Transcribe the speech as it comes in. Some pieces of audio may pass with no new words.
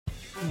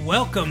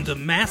Welcome to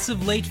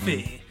Massive Late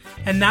Fee.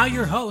 And now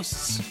your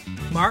hosts,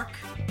 Mark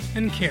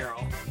and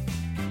Carol.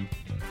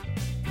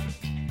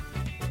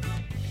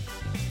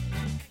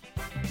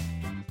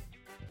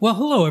 Well,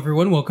 hello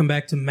everyone. Welcome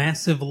back to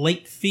Massive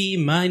Late Fee.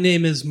 My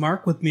name is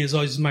Mark. With me as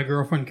always is my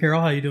girlfriend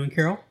Carol. How you doing,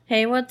 Carol?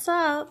 Hey, what's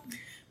up?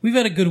 We've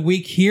had a good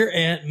week here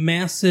at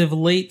Massive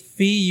Late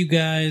Fee. You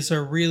guys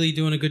are really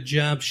doing a good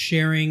job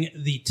sharing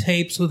the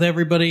tapes with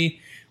everybody.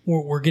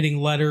 We're getting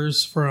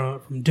letters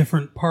from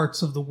different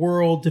parts of the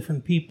world,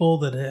 different people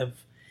that have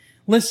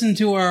listened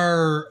to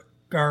our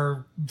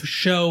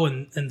show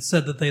and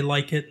said that they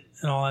like it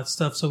and all that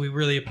stuff. So we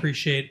really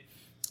appreciate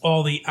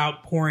all the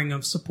outpouring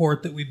of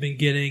support that we've been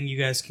getting. You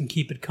guys can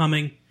keep it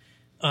coming.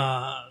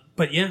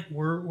 But yeah,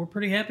 we're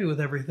pretty happy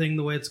with everything,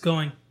 the way it's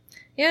going.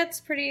 Yeah,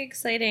 it's pretty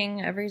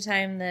exciting every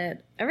time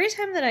that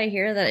I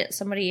hear that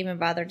somebody even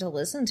bothered to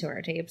listen to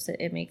our tapes.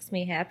 It makes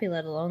me happy,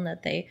 let alone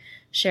that they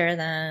share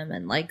them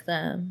and like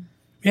them.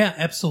 Yeah,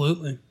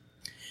 absolutely.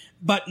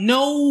 But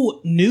no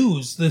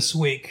news this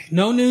week.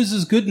 No news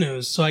is good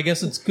news, so I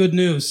guess it's good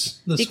news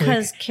this week.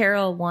 Because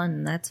Carol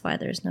won, that's why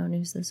there's no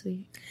news this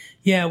week.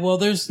 Yeah, well,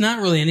 there's not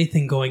really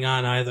anything going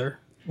on either,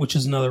 which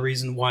is another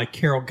reason why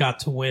Carol got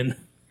to win.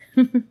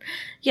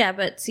 Yeah,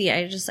 but see,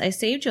 I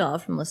saved you all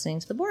from listening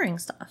to the boring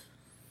stuff.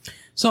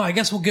 So I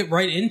guess we'll get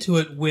right into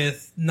it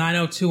with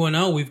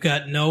 90210. We've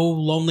got no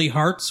Lonely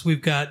Hearts.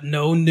 We've got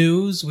no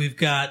news. We've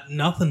got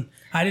nothing.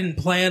 I didn't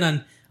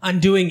plan on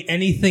doing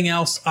anything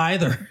else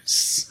either.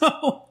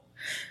 So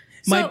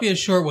might be a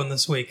short one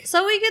this week.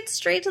 So we get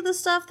straight to the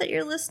stuff that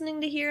you're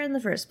listening to hear in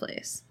the first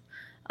place.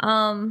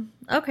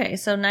 Okay,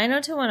 so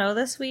 90210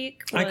 this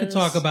week was... I could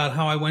talk about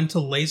how I went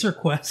to Laser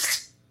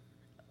Quest.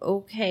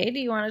 Okay, do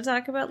you want to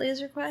talk about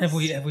Laser Quest? Have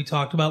we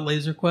talked about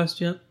Laser Quest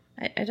yet?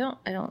 I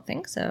don't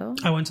think so.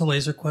 I went to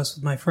Laser Quest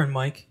with my friend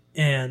Mike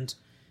and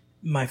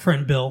my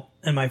friend Bill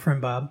and my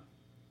friend Bob.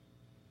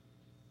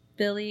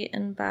 Billy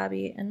and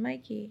Bobby and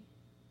Mikey.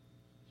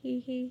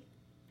 Hee hee.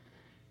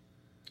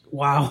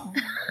 Wow.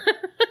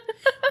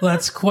 Well,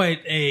 that's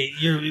quite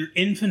you're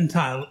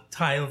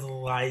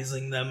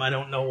infantilizing them. I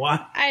don't know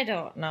why. I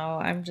don't know.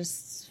 I'm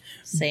just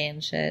saying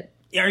shit.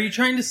 Are you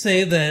trying to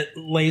say that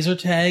laser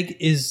tag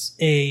is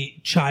a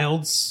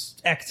child's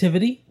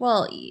activity?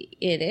 Well,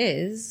 it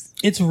is.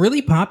 It's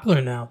really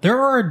popular now.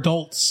 There are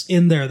adults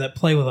in there that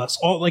play with us.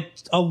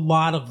 A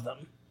lot of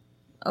them.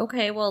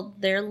 Okay, well,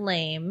 they're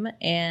lame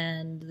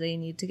and they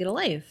need to get a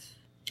life.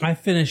 I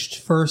finished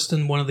first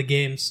in one of the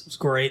games. It was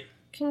great.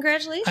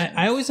 Congratulations.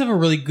 I always have a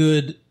really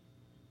good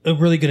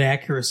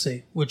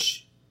accuracy,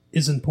 which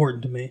is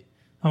important to me.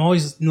 I'm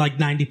always like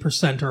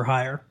 90% or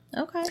higher.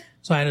 Okay.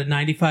 So I had a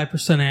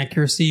 95%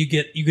 accuracy.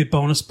 You get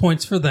bonus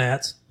points for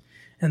that.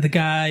 And the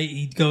guy,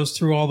 he goes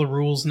through all the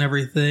rules and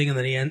everything, and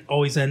then he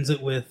always ends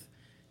it with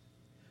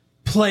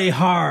play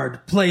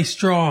hard, play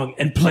strong,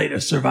 and play to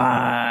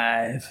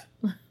survive.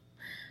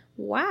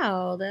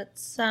 Wow, that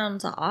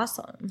sounds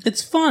awesome.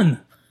 It's fun.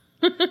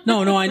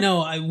 No, I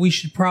know. We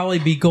should probably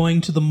be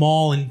going to the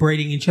mall and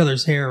braiding each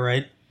other's hair,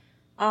 right?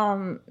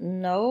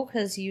 No,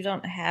 because you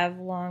don't have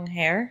long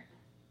hair.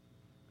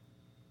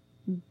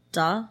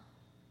 Duh.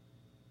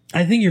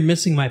 I think you're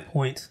missing my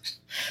point.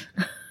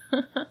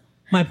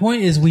 My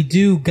point is we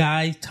do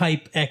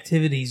guy-type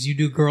activities. You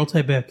do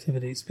girl-type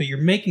activities. But you're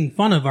making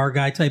fun of our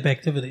guy-type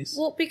activities.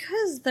 Well,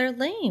 because they're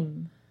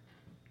lame.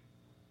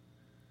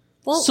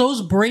 Well,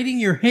 so's braiding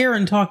your hair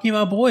and talking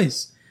about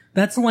boys.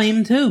 That's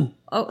lame, too.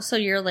 Oh, so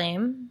you're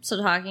lame? So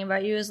talking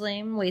about you is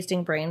lame?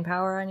 Wasting brain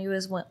power on you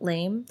is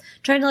lame?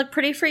 Trying to look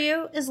pretty for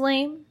you is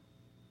lame?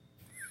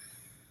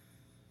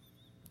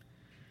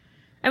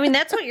 I mean,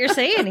 that's what you're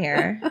saying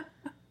here.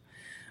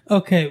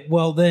 Okay,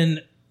 well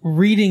then,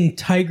 reading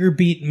Tiger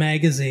Beat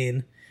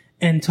magazine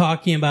and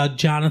talking about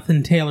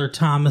Jonathan Taylor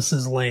Thomas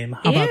is lame.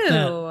 How about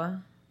that?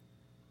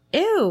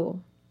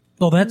 Ew.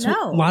 Well, that's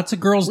what lots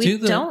of girls do.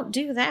 We don't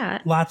do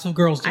that. Lots of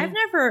girls do. I've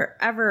never,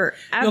 ever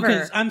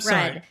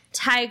read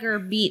Tiger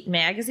Beat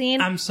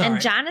magazine. I'm sorry.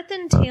 And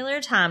Jonathan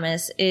Taylor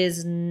Thomas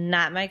is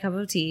not my cup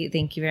of tea.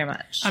 Thank you very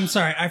much. I'm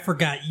sorry. I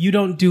forgot. You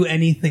don't do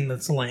anything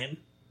that's lame.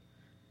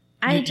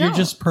 You're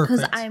just perfect.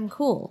 Because I'm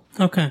cool.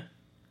 Okay.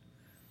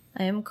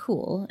 I am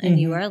cool, and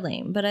you are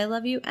lame, but I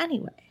love you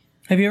anyway.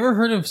 Have you ever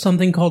heard of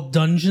something called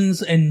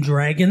Dungeons and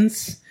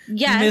Dragons?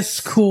 Yes.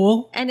 Miss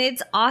Cool? And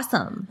it's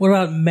awesome. What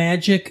about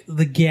Magic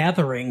the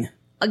Gathering?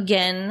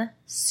 Again,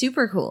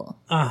 super cool.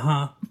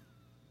 Uh-huh.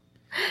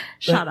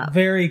 Shut up.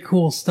 Very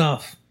cool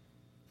stuff.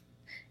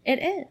 It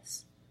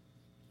is.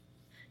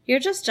 You're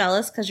just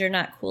jealous because you're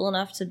not cool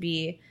enough to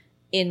be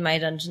in my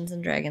Dungeons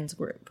and Dragons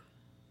group.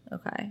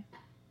 Okay.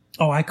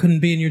 Oh, I couldn't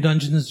be in your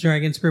Dungeons and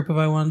Dragons group if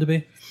I wanted to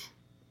be?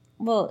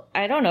 Well,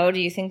 I don't know. Do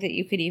you think that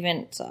you could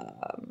even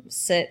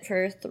sit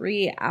for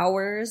 3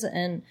 hours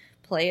and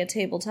play a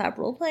tabletop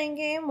role-playing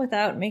game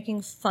without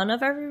making fun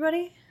of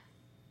everybody?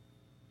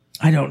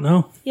 I don't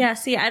know. Yeah,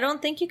 see, I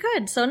don't think you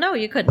could. So, no,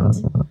 you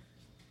couldn't.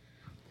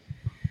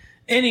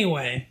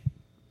 Anyway,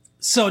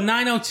 so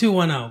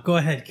 90210. Go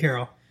ahead,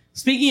 Carol.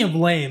 Speaking of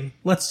lame,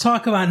 let's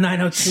talk about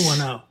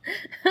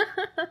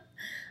 90210.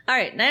 All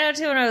right,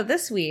 90210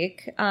 this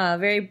week.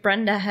 Very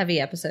Brenda heavy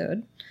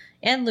episode.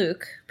 And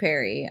Luke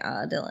Perry,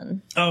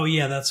 Dylan. Oh,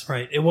 yeah, that's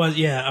right. It was,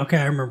 yeah. Okay,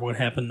 I remember what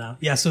happened now.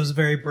 Yes, it was a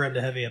very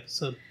Brenda heavy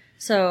episode.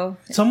 So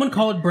someone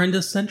call it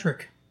Brenda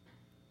centric.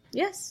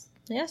 Yes,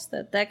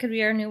 that could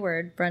be our new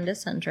word, Brenda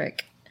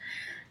centric.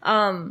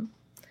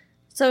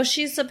 So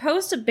she's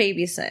supposed to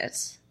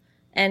babysit,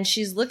 and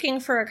she's looking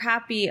for a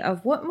copy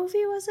of what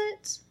movie was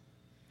it?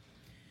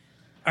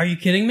 Are you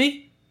kidding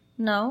me?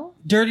 No.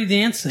 Dirty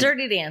Dancing.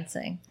 Dirty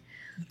Dancing.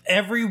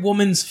 Every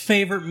woman's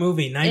favorite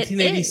movie,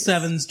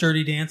 1987's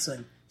Dirty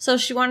Dancing. So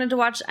she wanted to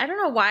watch. I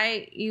don't know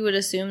why you would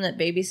assume that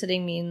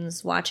babysitting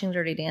means watching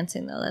Dirty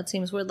Dancing, though. That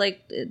seems weird.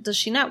 Like, does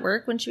she not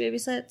work when she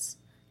babysits?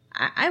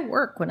 I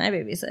work when I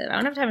babysit. I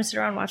don't have time to sit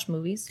around and watch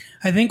movies.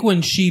 I think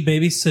when she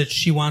babysits,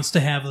 she wants to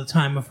have the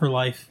time of her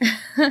life.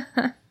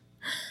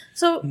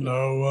 So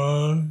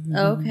Noah.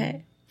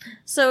 Okay.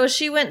 So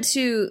she went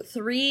to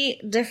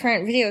 3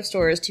 different video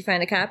stores to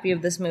find a copy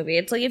of this movie.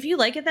 It's like, if you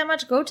like it that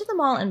much, go to the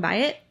mall and buy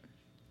it.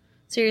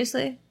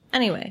 Seriously?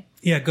 Anyway.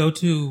 Yeah, go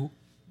to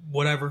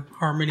whatever,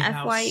 Harmony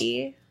House.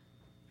 FYE.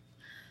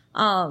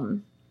 I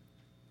don't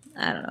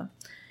know.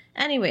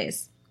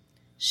 Anyways,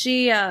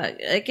 she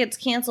it gets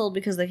canceled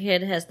because the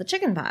kid has the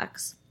chicken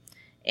pox.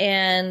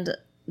 And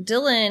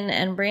Dylan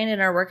and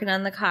Brandon are working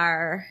on the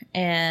car,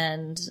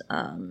 and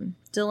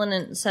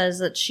Dylan says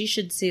that she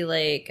should see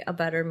like a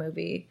better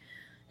movie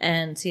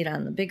and see it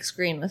on the big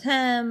screen with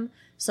him.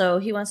 So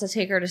he wants to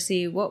take her to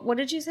see what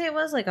did you say it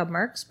was? Like a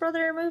Marx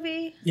Brother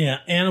movie? Yeah,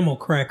 Animal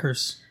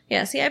Crackers.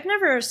 Yeah, see, I've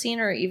never seen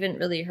or even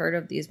really heard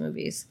of these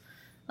movies.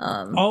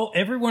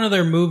 Every one of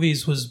their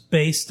movies was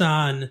based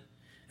on.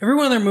 Every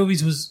one of their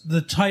movies was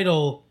the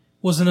title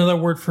was another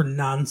word for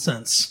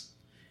nonsense.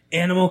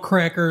 Animal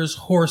crackers,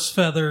 horse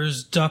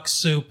feathers, duck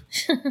soup.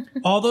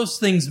 All those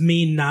things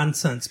mean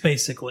nonsense,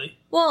 basically.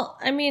 Well,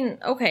 I mean,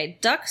 okay,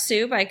 duck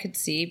soup, I could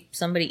see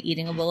somebody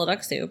eating a bowl of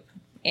duck soup.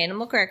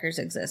 Animal crackers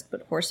exist,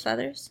 but horse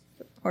feathers?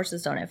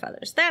 Horses don't have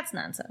feathers. That's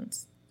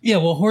nonsense. Yeah,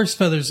 well, horse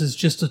feathers is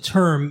just a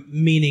term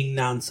meaning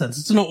nonsense.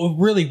 It's a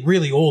really,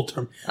 really old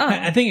term. Oh.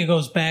 I think it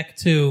goes back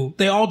to,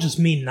 they all just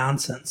mean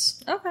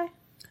nonsense. Okay.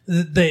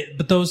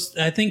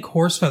 I think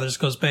horse feathers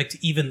goes back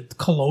to even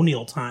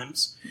colonial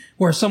times,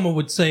 where someone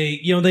would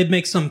say, they'd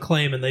make some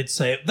claim and they'd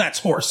say, that's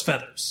horse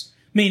feathers.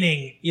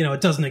 Meaning,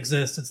 it doesn't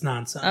exist, it's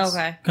nonsense.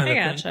 Okay, I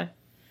gotcha.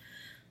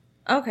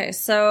 Okay,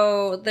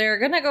 so they're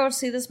gonna go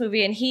see this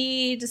movie, and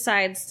he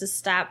decides to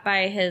stop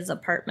by his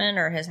apartment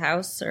or his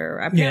house, or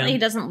apparently he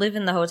doesn't live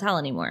in the hotel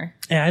anymore.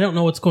 Yeah, I don't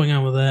know what's going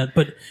on with that,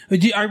 but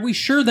are we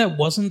sure that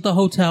wasn't the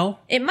hotel?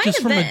 It might just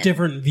have from been. A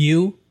different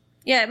view.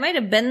 Yeah, it might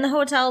have been the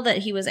hotel that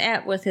he was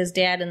at with his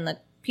dad and the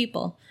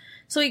people.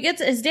 So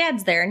his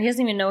dad's there, and he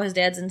doesn't even know his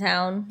dad's in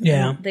town.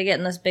 Yeah, they get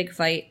in this big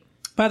fight.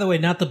 By the way,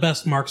 not the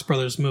best Marx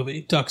Brothers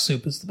movie. Duck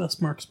Soup is the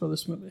best Marx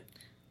Brothers movie.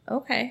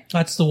 Okay.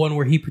 That's the one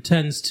where he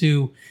pretends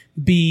to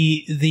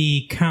be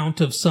the count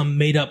of some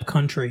made-up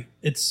country.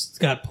 It's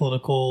got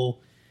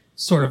political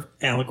sort of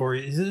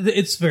allegory.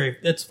 It's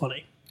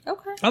funny.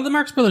 Okay. The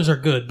Marx Brothers are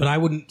good, but I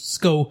wouldn't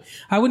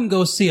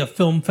go see a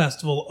film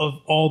festival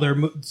of all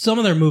some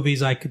of their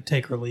movies. I could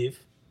take or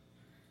leave.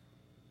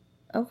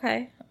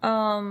 Okay.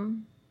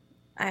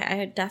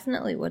 I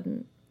definitely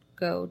wouldn't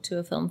go to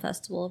a film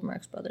festival of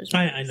Marx Brothers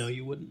movies. I know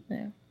you wouldn't.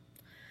 Yeah.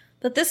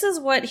 But this is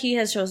what he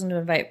has chosen to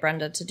invite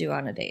Brenda to do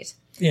on a date.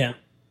 Yeah.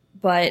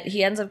 But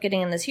he ends up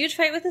getting in this huge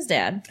fight with his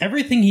dad.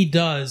 Everything he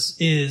does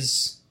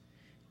is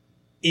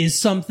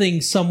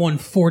something someone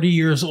 40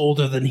 years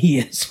older than he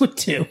is would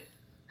do.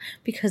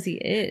 Because he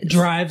is.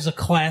 Drives a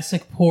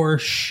classic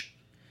Porsche.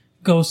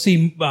 Go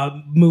see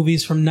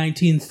movies from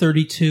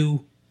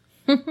 1932.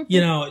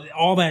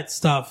 All that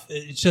stuff.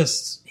 It's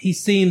just,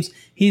 he's,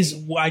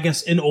 I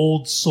guess, an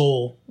old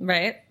soul.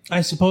 Right.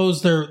 I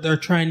suppose they're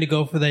trying to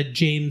go for that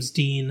James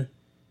Dean.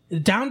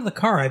 Down to the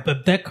car,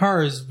 but that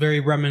car is very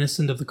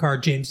reminiscent of the car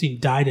James Dean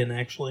died in,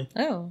 actually.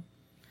 Oh.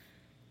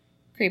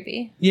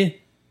 Creepy. Yeah.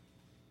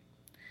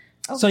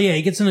 Okay. So, yeah,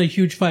 he gets in a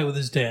huge fight with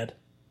his dad.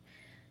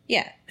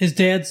 Yeah. His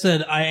dad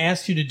said, I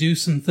asked you to do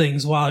some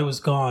things while I was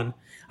gone.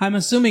 I'm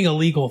assuming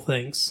illegal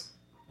things,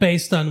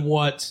 based on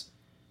what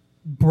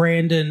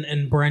Brandon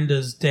and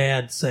Brenda's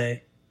dad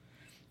say.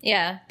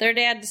 Yeah, their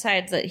dad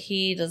decides that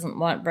he doesn't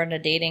want Brenda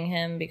dating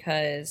him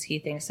because he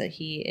thinks that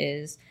he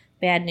is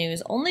bad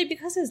news, only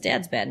because his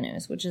dad's bad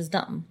news, which is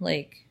dumb.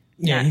 Like,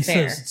 yeah, not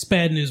fair. Says it's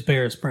bad news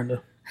bears,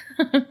 Brenda.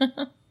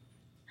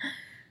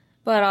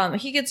 But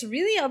he gets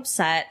really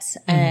upset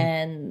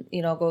and,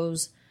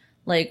 goes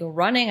like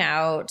running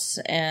out,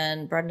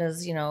 and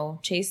Brenda's,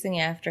 chasing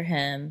after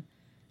him.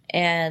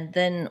 And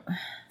then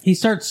he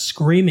starts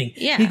screaming.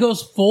 Yeah. He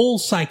goes full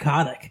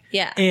psychotic.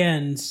 Yeah.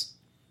 And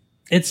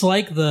it's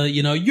like the,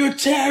 you're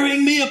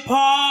tearing me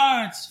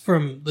apart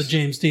from the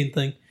James Dean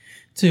thing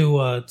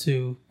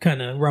to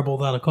kind of Rebel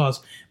Without a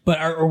Cause. But,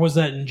 or was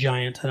that in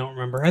Giant? I don't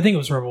remember. I think it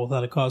was Rebel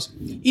Without a Cause.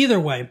 Either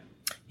way,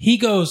 he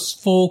goes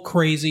full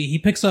crazy. He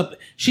picks up,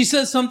 she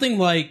says something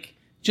like,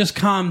 just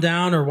calm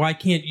down, or why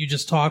can't you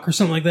just talk, or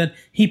something like that.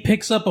 He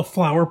picks up a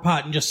flower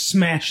pot and just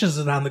smashes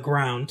it on the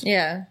ground.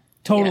 Yeah.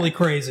 Totally Yeah.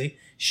 crazy.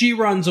 She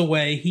runs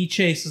away. He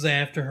chases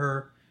after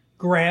her,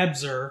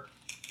 grabs her,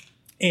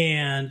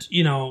 and,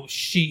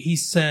 he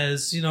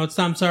says,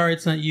 I'm sorry,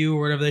 it's not you,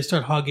 or whatever. They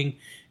start hugging,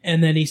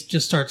 and then he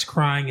just starts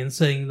crying and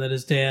saying that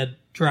his dad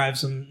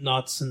drives him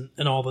nuts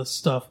and all this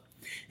stuff.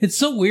 It's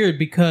so weird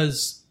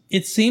because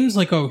it seems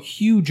like a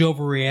huge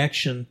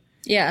overreaction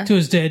Yeah. to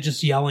his dad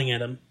just yelling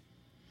at him.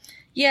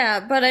 Yeah,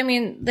 but I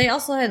mean, they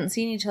also hadn't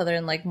seen each other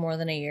in like more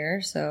than a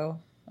year, so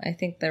I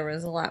think there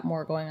was a lot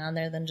more going on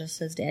there than just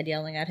his dad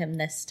yelling at him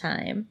this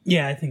time.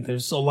 Yeah, I think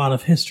there's a lot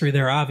of history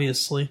there,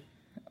 obviously.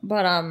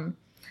 But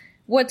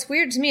what's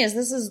weird to me is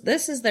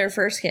this is their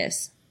first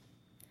kiss.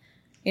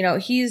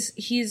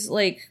 He's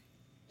like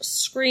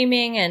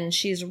screaming and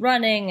she's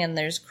running and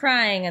there's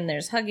crying and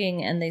there's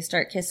hugging and they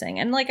start kissing.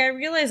 And like I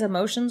realize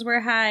emotions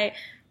were high,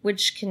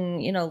 which can,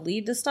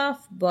 lead to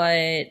stuff,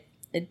 but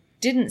it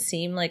didn't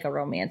seem like a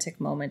romantic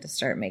moment to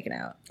start making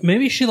out.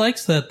 Maybe she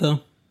likes that,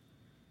 though.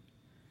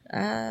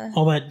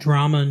 All that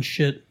drama and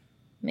shit.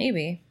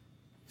 Maybe.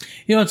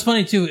 It's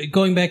funny, too,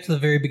 going back to the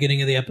very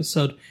beginning of the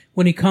episode,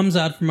 when he comes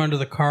out from under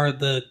the car,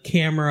 the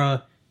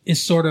camera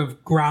is sort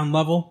of ground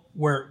level,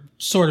 where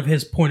sort of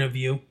his point of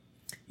view,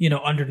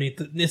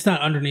 underneath it's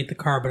not underneath the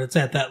car, but it's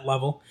at that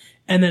level.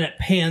 And then it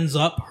pans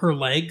up her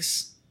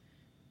legs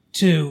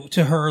to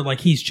her,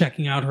 like he's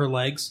checking out her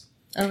legs.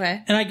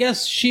 Okay. And I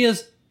guess she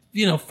has,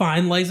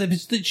 fine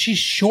legs. She's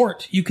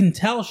short. You can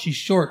tell she's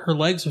short. Her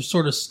legs are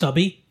sort of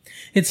stubby.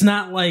 It's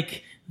not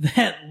like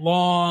that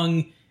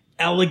long,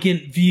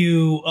 elegant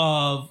view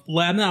of,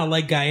 I'm not a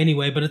leg guy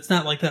anyway, but it's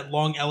not like that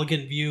long,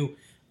 elegant view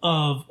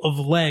of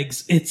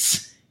legs.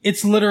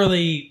 It's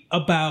literally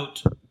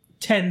about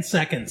 10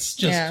 seconds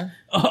just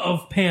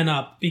of pan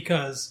up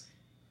because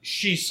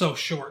she's so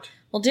short.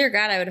 Well, dear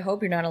God, I would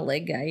hope you're not a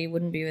leg guy. You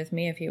wouldn't be with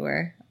me if you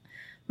were.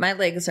 My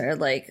legs are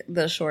like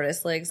the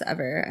shortest legs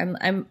ever.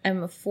 I'm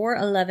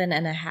 4'11"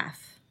 and a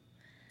half.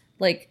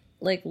 Like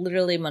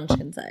literally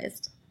munchkin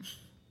sized.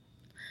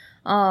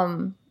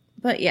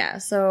 But yeah,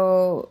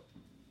 so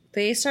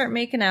they start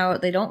making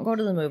out. They don't go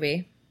to the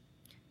movie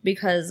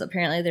because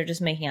apparently they're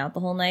just making out the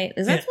whole night.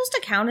 Is that supposed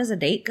to count as a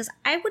date? Because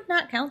I would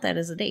not count that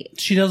as a date.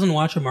 She doesn't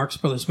watch a Marx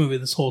Brothers movie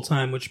this whole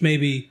time, which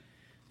maybe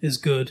is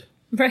good.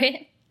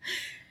 Right?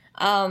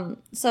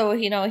 So,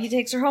 he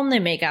takes her home. They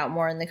make out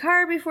more in the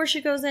car before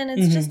she goes in.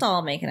 It's just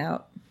all making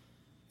out.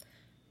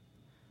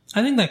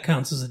 I think that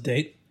counts as a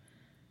date.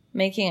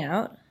 Making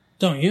out?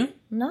 Don't you?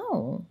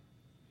 No.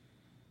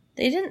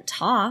 They didn't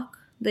talk.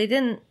 They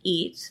didn't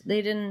eat.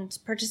 They didn't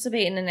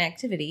participate in an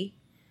activity.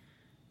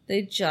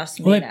 They just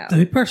made out.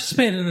 They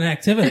participated in an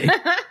activity.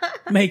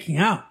 Making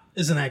out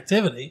is an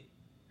activity.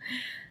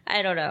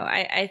 I don't know.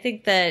 I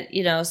think that,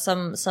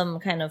 some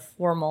kind of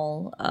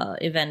formal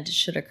event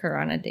should occur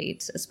on a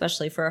date,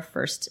 especially for a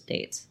first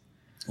date.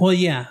 Well,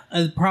 yeah,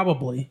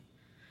 probably.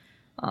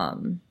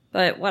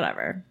 But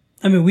whatever.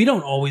 I mean, we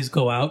don't always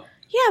go out.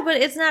 Yeah, but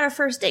it's not a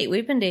first date.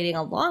 We've been dating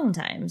a long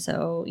time,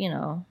 so,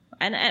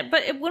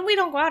 but when we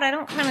don't go out, I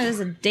don't count it as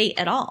a date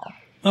at all.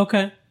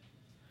 Okay.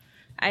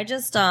 I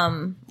just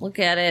look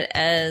at it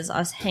as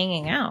us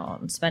hanging out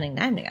and spending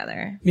time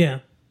together. Yeah.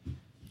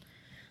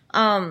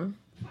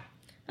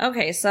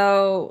 Okay,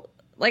 so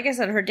like I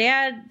said, her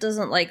dad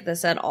doesn't like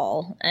this at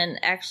all, and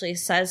actually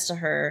says to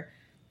her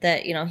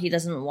that he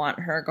doesn't want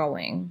her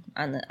going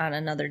on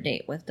another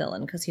date with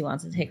Dylan because he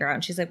wants to take her out.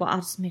 And she's like, "Well, I'll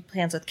just make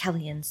plans with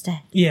Kelly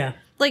instead." Yeah.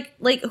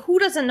 Like who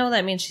doesn't know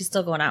that means she's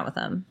still going out with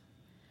him?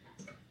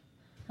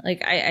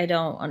 Like I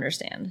don't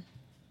understand.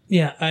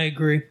 Yeah, I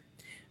agree.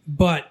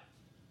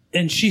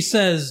 And she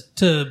says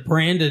to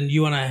Brandon,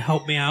 "You want to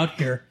help me out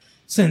here?"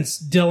 Since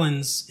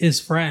Dylan's his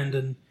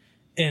friend,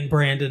 and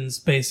Brandon's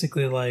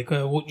basically like,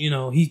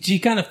 he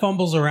kind of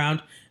fumbles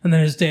around, and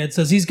then his dad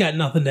says he's got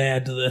nothing to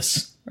add to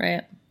this.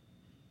 Right.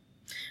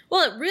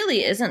 Well, it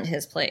really isn't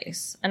his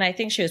place, and I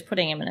think she was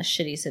putting him in a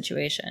shitty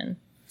situation.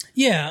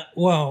 Yeah,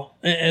 well,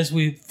 as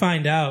we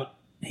find out,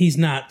 he's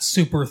not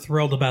super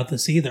thrilled about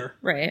this either.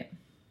 Right.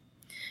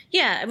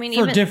 Yeah, I mean,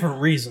 for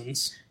different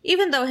reasons.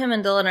 Even though him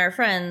and Dylan are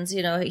friends,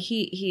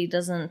 he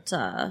doesn't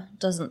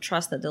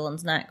trust that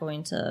Dylan's not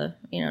going to,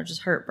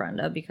 just hurt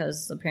Brenda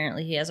because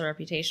apparently he has a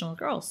reputation with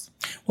girls.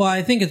 Well,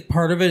 I think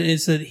part of it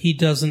is that he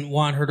doesn't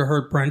want her to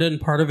hurt Brenda, and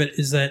part of it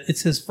is that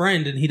it's his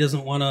friend, and he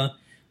doesn't want to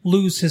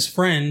lose his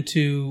friend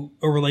to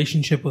a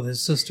relationship with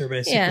his sister,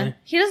 basically. Yeah,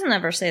 he doesn't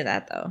ever say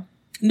that, though.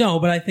 No,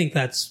 but I think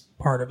that's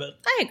part of it.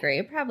 I agree.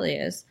 It probably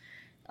is.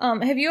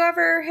 Have you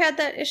ever had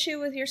that issue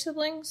with your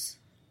siblings?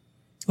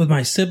 With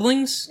my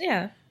siblings?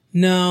 Yeah.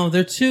 No,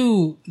 they're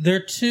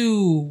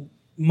too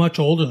much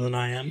older than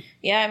I am.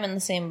 Yeah, I'm in the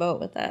same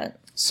boat with that.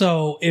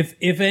 So if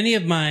any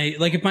of my,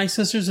 like if my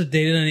sisters had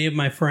dated any of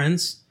my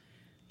friends,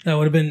 that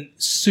would have been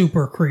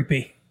super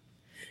creepy.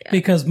 Yeah.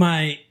 Because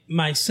my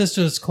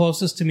sister that's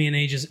closest to me in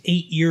age is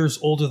 8 years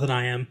older than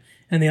I am,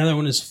 and the other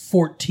one is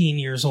 14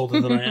 years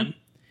older than I am.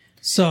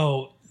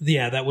 So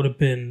yeah, that would have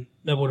been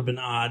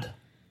odd.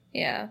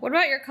 Yeah. What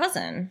about your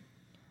cousin?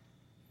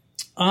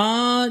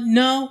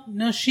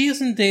 No, she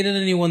hasn't dated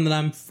anyone that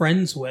I'm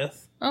friends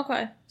with.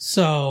 Okay.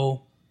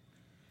 So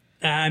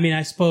I mean,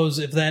 I suppose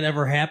if that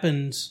ever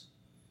happened,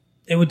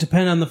 it would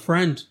depend on the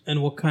friend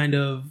and what kind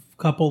of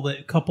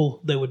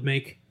couple they would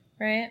make.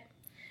 Right.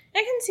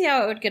 I can see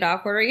how it would get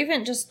awkward, or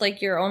even just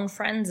like your own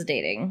friends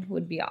dating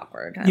would be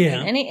awkward. I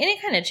Yeah. mean, any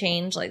kind of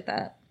change like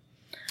that.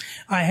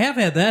 I have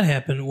had that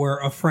happen where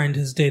a friend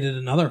has dated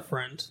another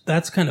friend.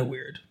 That's kind of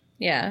weird.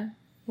 Yeah.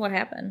 What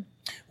happened?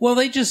 Well,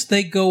 they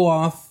go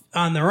off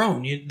on their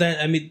own.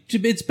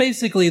 It's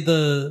basically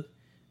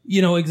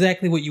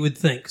exactly what you would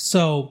think.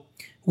 So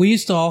we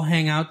used to all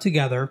hang out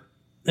together.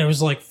 There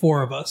was like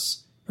 4 of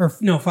us, or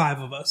no, 5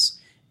 of us.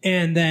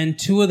 And then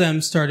 2 of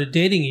them started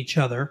dating each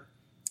other.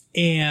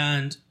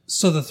 And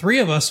so the 3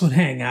 of us would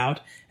hang out,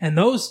 and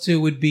those 2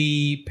 would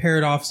be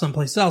paired off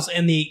someplace else.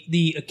 And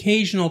the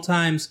occasional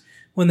times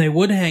when they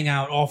would hang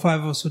out, all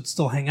 5 of us would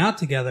still hang out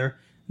together.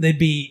 They'd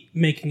be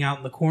making out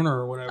in the corner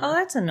or whatever. Oh,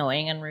 that's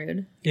annoying and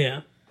rude.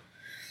 Yeah.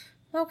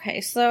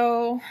 Okay,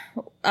 so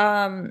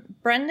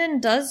Brendan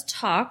does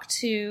talk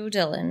to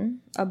Dylan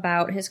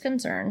about his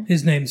concern.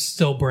 His name's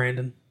still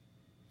Brandon.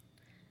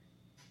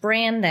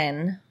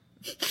 Brandon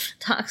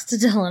talks to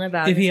Dylan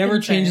about If he ever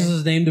concern. changes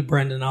his name to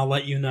Brendan, I'll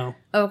let you know.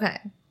 Okay.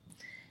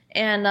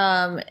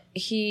 And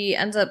he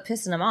ends up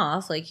pissing him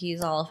off. Like,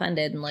 he's all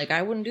offended and like,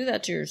 I wouldn't do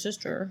that to your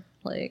sister.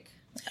 Like...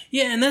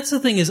 Yeah, and that's the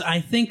thing is, I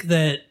think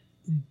that,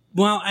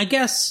 well, I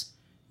guess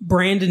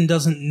Brandon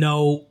doesn't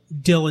know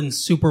Dylan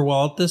super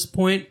well at this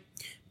point,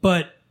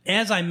 but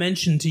as I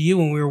mentioned to you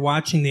when we were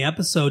watching the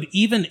episode,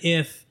 even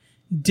if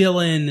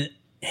Dylan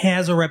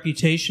has a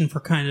reputation for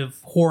kind of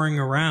whoring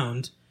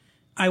around,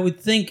 I would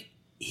think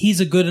he's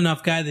a good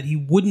enough guy that he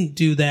wouldn't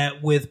do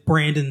that with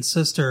Brandon's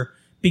sister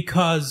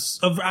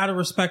out of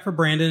respect for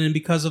Brandon and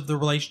because of the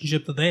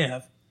relationship that they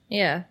have.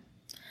 Yeah.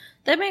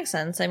 That makes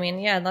sense. I mean,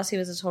 yeah, unless he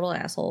was a total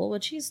asshole,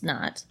 which he's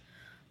not.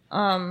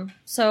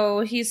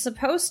 So he's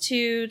supposed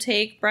to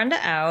take Brenda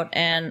out,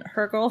 and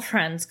her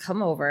girlfriends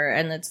come over,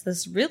 and it's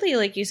this really,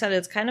 like you said,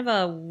 it's kind of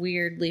a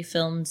weirdly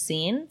filmed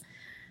scene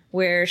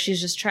where she's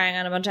just trying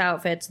on a bunch of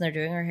outfits, and they're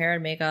doing her hair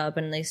and makeup,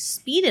 and they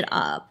speed it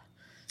up.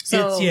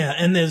 So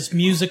and there's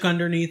music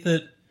underneath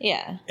it.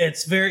 Yeah.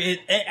 It's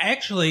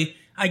actually,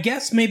 I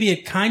guess maybe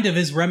it kind of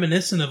is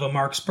reminiscent of a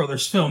Marx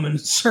Brothers film in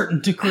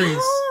certain degrees.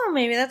 Oh,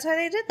 maybe that's why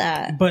they did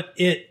that. But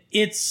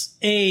it's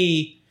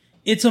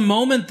a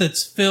moment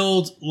that's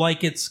filled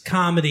like it's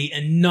comedy,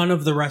 and none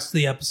of the rest of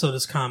the episode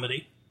is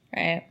comedy.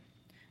 Right.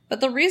 But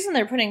the reason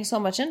they're putting so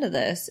much into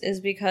this is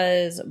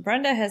because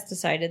Brenda has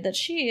decided that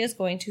she is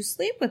going to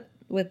sleep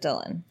with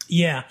Dylan.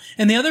 Yeah.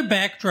 And the other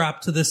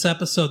backdrop to this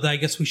episode that I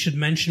guess we should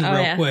mention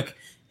real quick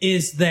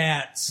is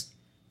that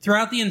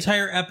throughout the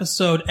entire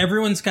episode,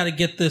 everyone's got to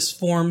get this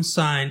form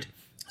signed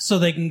so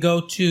they can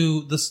go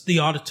to the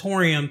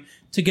auditorium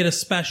to get a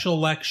special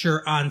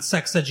lecture on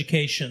sex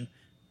education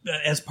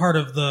as part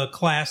of the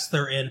class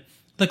they're in.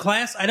 The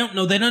class, I don't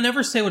know. They don't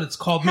ever say what it's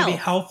called. Health. Maybe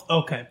health.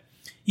 Okay.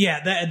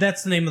 Yeah,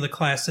 that's the name of the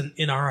class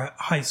in our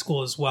high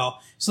school as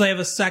well. So they have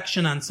a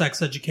section on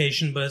sex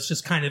education, but it's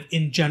just kind of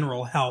in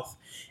general health.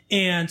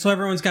 And so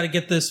everyone's got to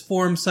get this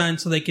form signed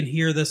so they can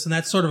hear this. And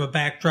that's sort of a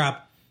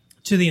backdrop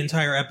to the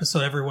entire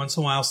episode. Every once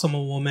in a while,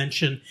 someone will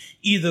mention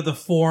either the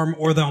form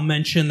or they'll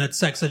mention that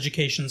sex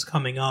education is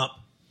coming up.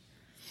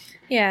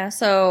 Yeah,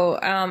 so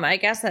I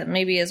guess that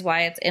maybe is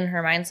why it's in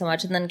her mind so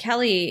much. And then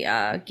Kelly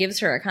gives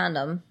her a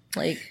condom.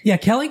 Yeah,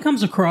 Kelly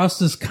comes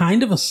across as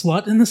kind of a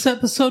slut in this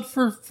episode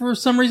for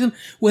some reason,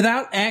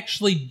 without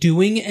actually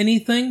doing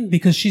anything,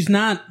 because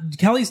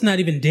Kelly's not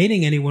even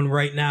dating anyone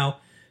right now,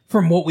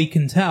 from what we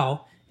can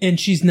tell. And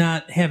she's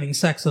not having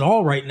sex at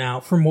all right now,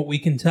 from what we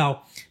can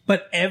tell.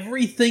 But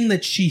everything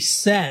that she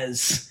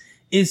says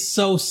is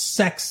so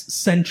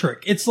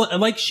sex-centric. It's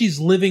like she's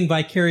living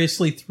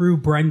vicariously through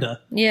Brenda.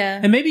 Yeah.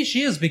 And maybe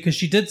she is, because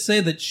she did say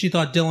that she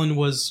thought Dylan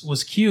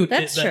was cute.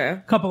 That's true.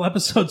 A couple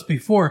episodes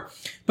before.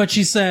 But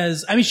she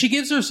says, she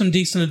gives her some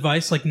decent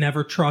advice, like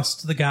never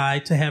trust the guy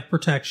to have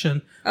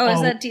protection. Oh,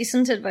 is that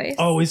decent advice?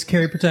 Always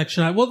carry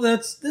protection. Well,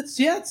 that's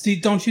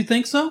don't you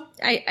think so?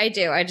 I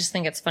do. I just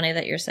think it's funny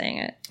that you're saying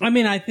it.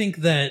 I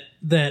think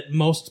that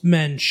most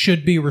men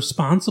should be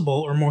responsible,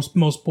 or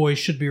most boys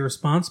should be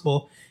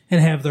responsible and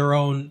have their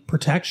own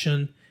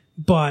protection.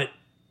 But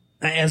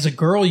as a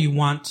girl, you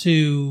want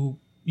to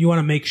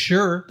make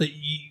sure that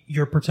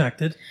you're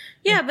protected.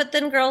 Yeah, but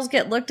then girls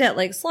get looked at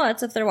like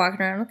sluts if they're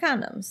walking around with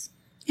condoms.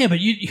 Yeah, but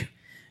you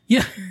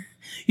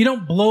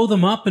don't blow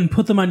them up and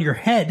put them on your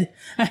head.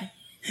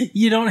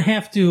 You don't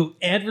have to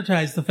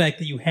advertise the fact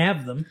that you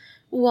have them.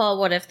 Well,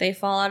 what if they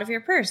fall out of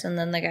your purse and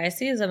then the guy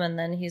sees them and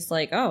then he's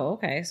like, oh,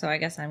 okay, so I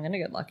guess I'm going to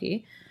get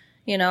lucky.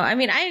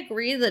 I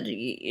agree that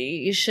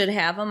you should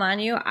have them on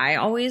you. I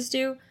always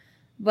do.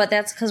 But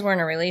that's because we're in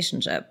a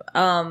relationship.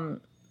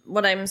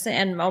 What I'm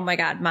saying, oh my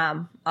God,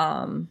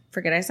 Mom,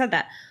 forget I said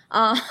that.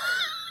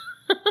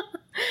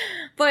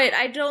 But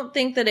I don't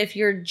think that if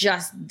you're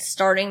just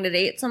starting to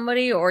date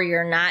somebody or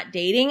you're not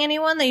dating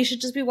anyone, that you should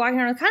just be walking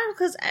around with condoms,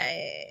 because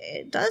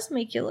it does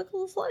make you look a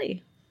little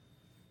slutty.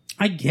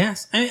 I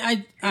guess.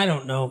 I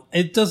don't know.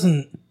 It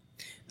doesn't.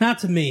 Not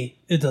to me,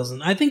 it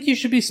doesn't. I think you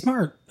should be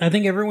smart. I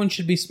think everyone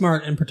should be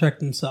smart and protect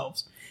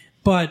themselves.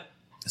 But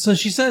so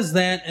she says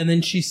that, and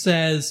then she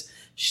says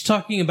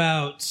something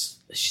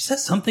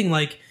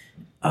like,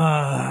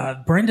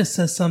 Brenda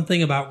says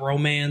something about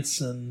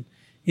romance and,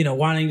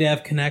 wanting to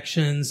have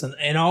connections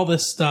and all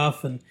this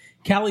stuff. And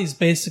Callie's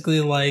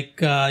basically like,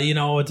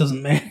 it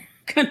doesn't matter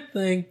kind of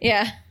thing.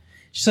 Yeah.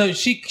 So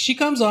she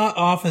comes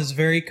off as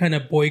very kind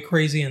of boy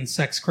crazy and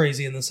sex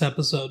crazy in this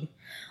episode.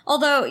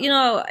 Although,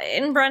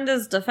 in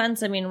Brenda's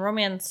defense, I mean,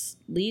 romance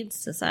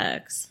leads to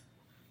sex.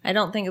 I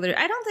don't think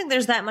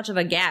there's that much of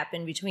a gap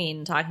in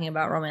between talking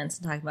about romance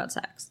and talking about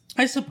sex.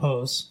 I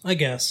suppose. I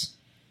guess.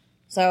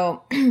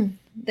 So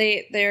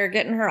they're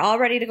getting her all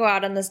ready to go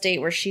out on this date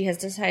where she has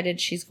decided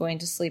she's going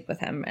to sleep with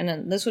him. And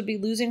then this would be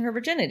losing her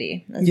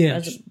virginity.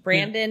 As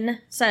Brandon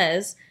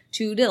says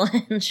to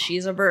Dylan,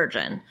 she's a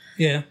virgin.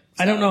 Yeah.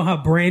 So, I don't know how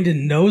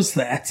Brandon knows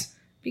that.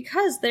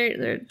 Because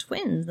they're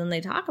twins and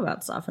they talk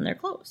about stuff and they're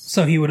close.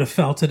 So he would have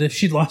felt it if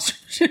she'd lost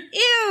her virginity.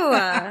 Ew!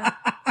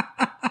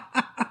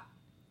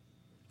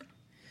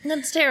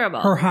 That's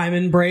terrible. Her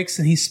hymen breaks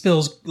and he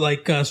spills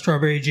like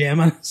strawberry jam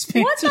on his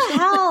pants. What the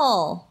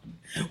hell?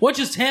 What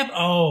just happened?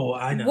 Oh,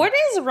 I know. What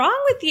is wrong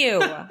with you?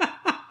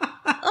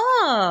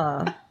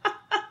 Oh.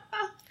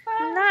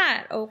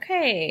 Not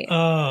okay.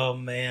 Oh,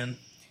 man.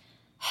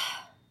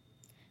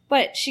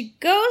 But she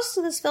goes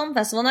to this film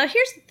festival. Now,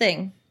 here's the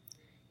thing.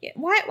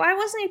 Why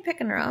wasn't he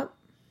picking her up?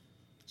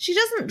 She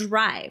doesn't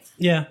drive.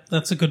 Yeah,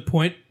 that's a good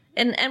point.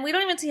 And we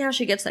don't even see how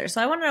she gets there.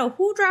 So I want to know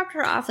who dropped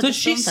her off at Does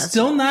the film festival. Does she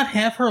still not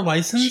have her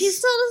license? She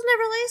still doesn't have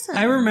her license.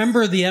 I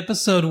remember the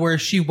episode where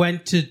she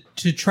went to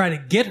try to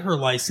get her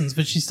license,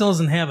 but she still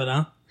doesn't have it,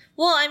 huh?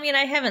 Well, I mean,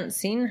 I haven't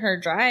seen her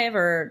drive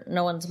or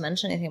no one's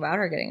mentioned anything about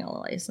her getting a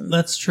license.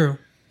 That's true.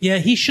 Yeah,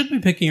 he should be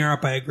picking her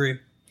up, I agree.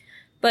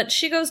 But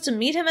she goes to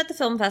meet him at the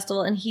film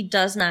festival and he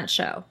does not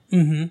show.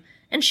 Mm-hmm.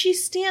 And she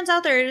stands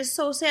out there. It is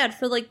so sad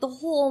for like the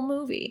whole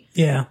movie.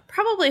 Yeah.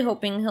 Probably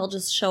hoping he'll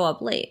just show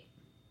up late.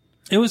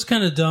 It was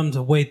kind of dumb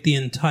to wait the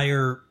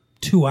entire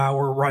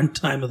 2-hour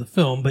runtime of the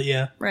film, but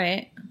yeah.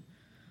 Right.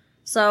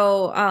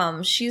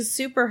 So, she's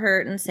super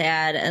hurt and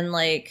sad, and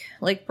like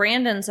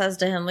Brandon says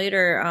to him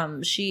later,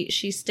 she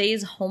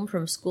stays home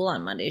from school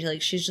on Monday.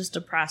 Like, she's just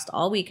depressed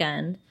all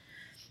weekend.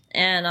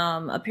 And,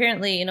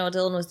 apparently,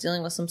 Dylan was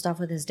dealing with some stuff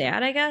with his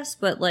dad, I guess,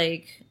 but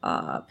like,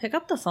 pick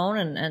up the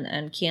phone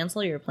and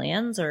cancel your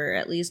plans, or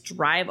at least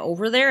drive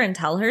over there and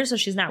tell her so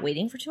she's not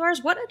waiting for 2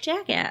 hours. What a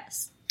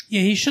jackass.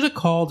 Yeah, he should have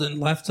called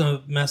and left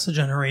a message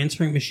on her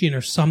answering machine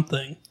or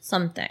something.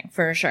 Something,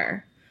 for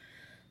sure.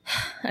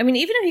 I mean,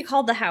 even if he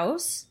called the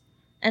house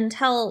and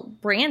tell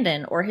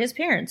Brandon or his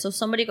parents so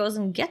somebody goes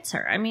and gets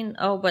her. I mean,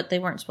 but they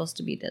weren't supposed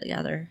to be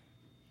together.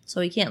 So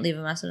he can't leave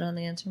a message on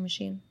the answering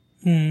machine.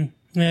 Yeah,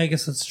 I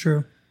guess that's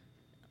true.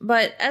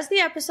 But as the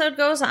episode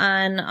goes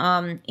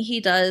on, he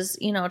does,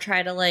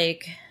 try to,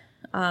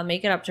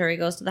 make it up to her. He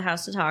goes to the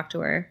house to talk to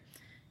her.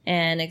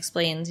 And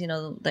explains,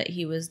 that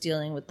he was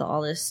dealing with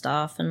all this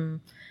stuff and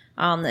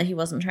that he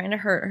wasn't trying to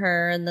hurt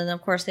her. And then,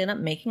 of course, they end up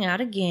making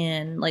out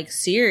again, like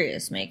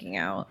serious making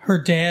out.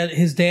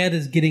 His dad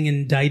is getting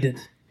indicted.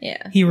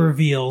 Yeah. He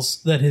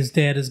reveals that his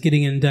dad is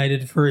getting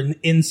indicted for an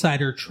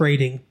insider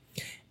trading.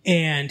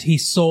 And he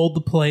sold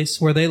the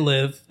place where they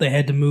live. They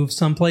had to move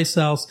someplace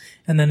else.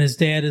 And then his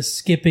dad is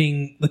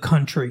skipping the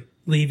country,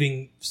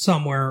 leaving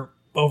somewhere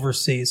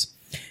overseas.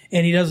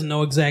 And he doesn't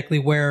know exactly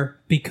where,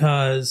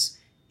 because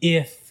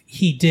if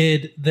he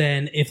did,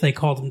 then if they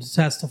called him to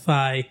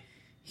testify,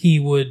 he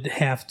would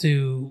have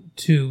to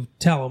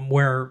tell him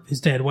where his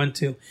dad went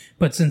to.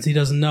 But since he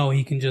doesn't know,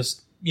 he can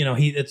just,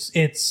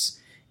 it's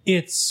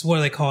what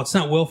do they call it? It's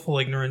not willful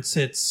ignorance.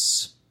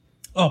 It's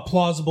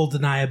plausible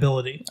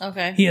deniability.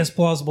 Okay. He has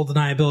plausible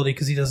deniability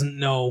because he doesn't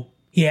know.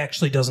 He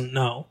actually doesn't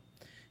know.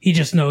 He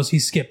just knows he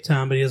skipped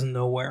town, but he doesn't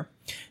know where.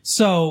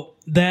 So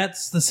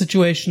that's the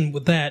situation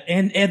with that.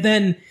 And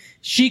then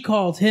she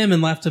called him and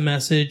left a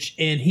message,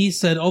 and he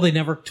said, "Oh, they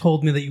never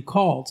told me that you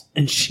called."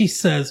 And she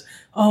says,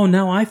 "Oh,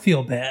 now I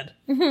feel bad."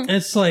 And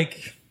it's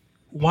like,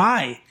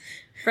 why?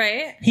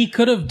 Right? He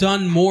could have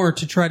done more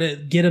to try to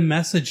get a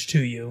message to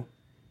you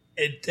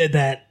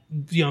that,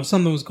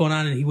 something was going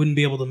on and he wouldn't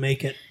be able to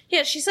make it.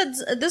 Yeah, she said,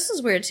 this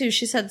is weird too.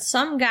 She said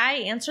some guy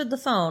answered the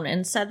phone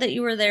and said that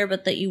you were there,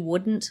 but that you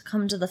wouldn't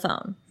come to the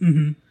phone.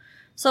 Mm-hmm.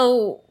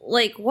 So,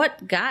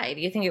 what guy?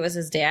 Do you think it was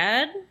his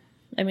dad?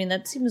 I mean,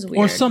 that seems weird.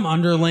 Or some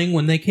underling.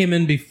 When they came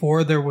in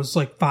before, there was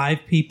 5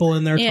 people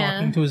in there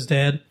talking to his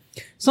dad.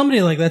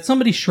 Somebody like that.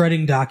 Somebody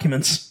shredding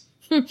documents.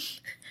 Who's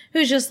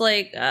just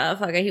like,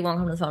 fuck it, he won't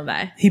come to the phone,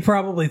 bye. He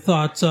probably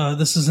thought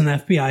this is an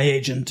FBI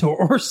agent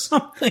or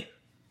something.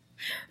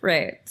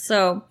 Right.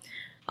 So,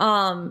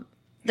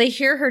 they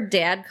hear her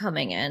dad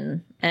coming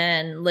in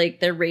and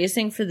they're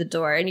racing for the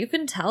door, and you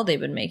can tell they've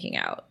been making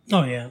out.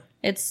 Oh, yeah.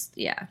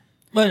 Yeah.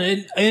 But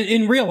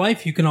in real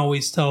life, you can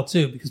always tell,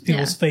 too, because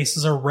people's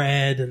faces are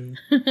red and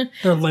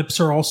their lips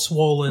are all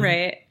swollen.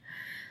 Right.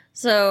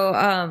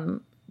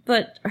 So,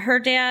 but her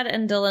dad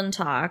and Dylan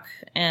talk,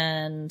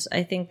 and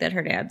I think that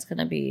her dad's going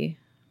to be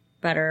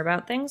better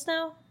about things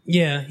now.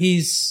 Yeah,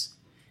 he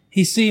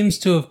seems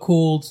to have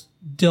cooled.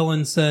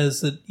 Dylan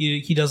says that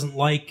he doesn't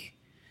like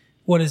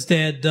what his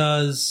dad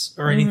does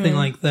or anything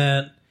like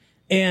that.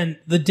 And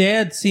the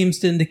dad seems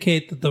to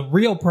indicate that the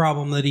real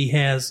problem that he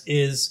has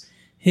is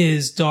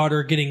his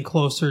daughter getting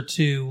closer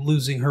to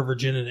losing her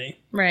virginity.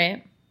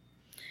 Right.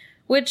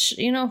 Which,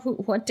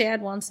 what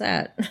dad wants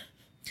that?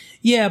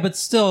 Yeah, but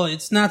still,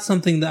 it's not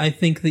something that I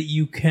think that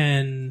you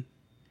can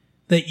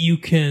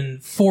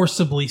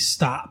forcibly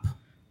stop.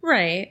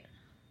 Right.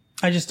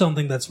 I just don't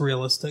think that's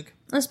realistic.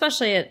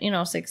 Especially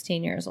at,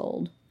 16 years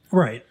old.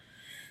 Right.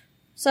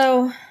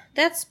 So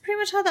that's pretty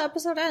much how the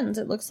episode ends.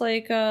 It looks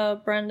like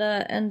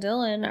Brenda and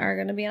Dylan are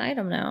going to be an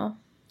item now.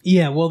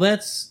 Yeah, well,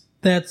 that's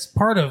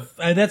part of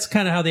that's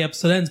kind of how the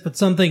episode ends, but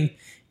something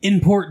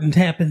important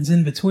happens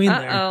in between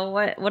there. Uh-oh,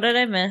 what did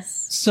I miss?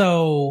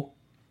 So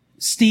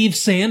Steve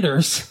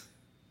Sanders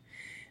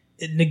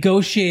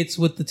negotiates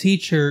with the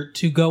teacher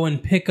to go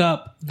and pick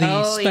up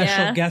the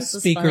special guest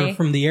speaker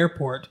from the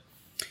airport.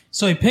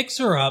 So he picks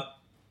her up.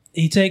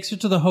 He takes her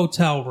to the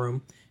hotel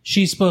room.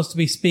 She's supposed to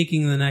be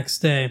speaking the next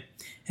day.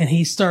 And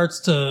he starts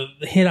to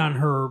hit on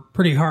her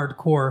pretty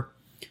hardcore,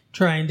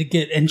 trying to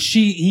get, and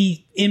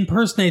he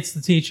impersonates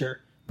the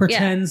teacher,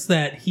 pretends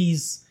that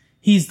he's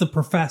the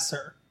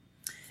professor.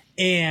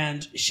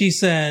 And she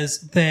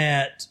says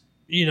that,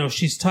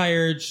 she's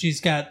tired,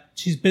 she's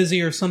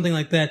busy or something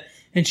like that,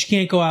 and she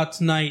can't go out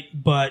tonight,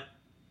 but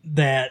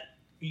that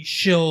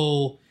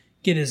she'll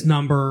get his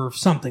number or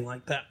something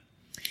like that.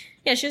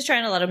 Yeah, she was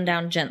trying to let him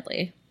down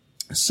gently.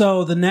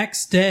 So the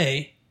next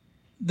day,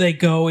 they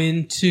go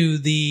into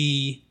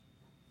the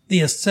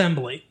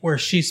assembly where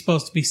she's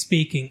supposed to be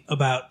speaking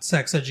about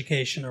sex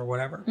education or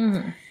whatever.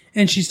 Mm-hmm.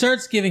 And she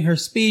starts giving her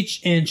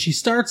speech, and she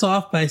starts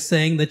off by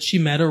saying that she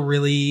met a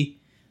really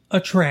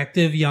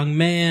attractive young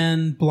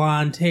man,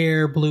 blonde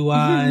hair, blue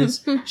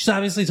eyes. She's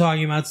obviously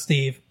talking about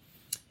Steve.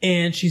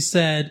 And she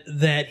said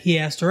that he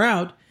asked her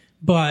out,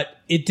 but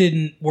it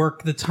didn't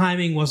work. The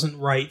timing wasn't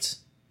right.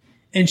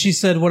 And she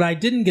said, what I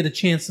didn't get a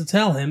chance to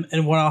tell him,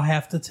 and what I'll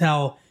have to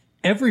tell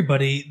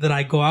everybody that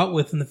I go out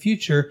with in the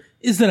future,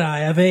 is that I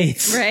have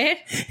AIDS. Right.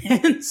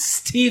 And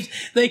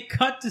they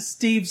cut to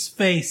Steve's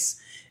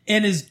face,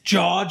 and his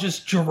jaw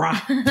just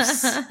drops.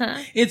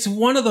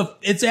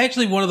 It's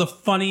actually one of the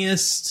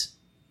funniest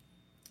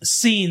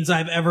scenes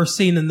I've ever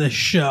seen in this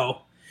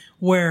show,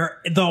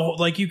 where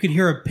you could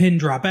hear a pin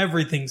drop,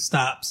 everything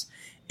stops.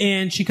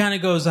 And she kind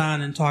of goes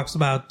on and talks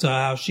about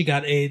how she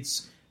got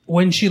AIDS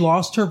when she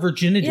lost her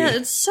virginity. Yeah,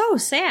 it's so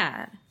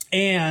sad.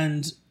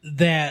 And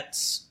that,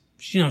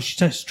 she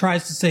just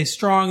tries to stay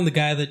strong. The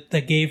guy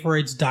that gave her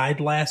AIDS died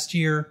last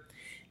year.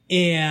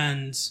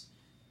 And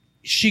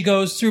she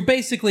goes through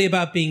basically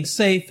about being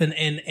safe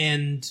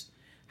and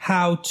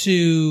how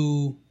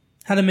to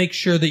make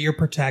sure that you're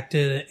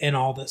protected and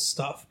all this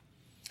stuff.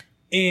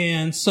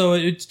 And so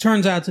it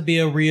turns out to be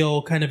a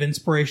real kind of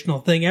inspirational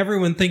thing.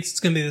 Everyone thinks it's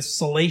going to be this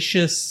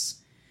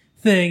salacious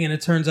thing, and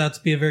it turns out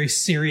to be a very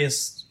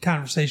serious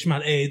conversation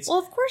about AIDS. Well,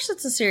 of course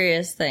it's a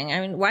serious thing. I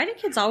mean, why do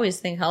kids always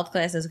think health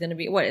class is going to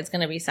be, it's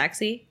going to be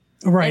sexy?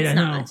 Right,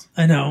 It's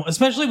I know.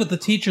 Especially with the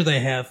teacher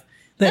they have.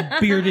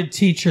 That bearded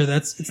teacher.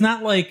 It's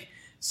not like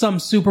some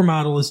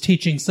supermodel is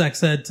teaching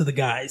sex ed to the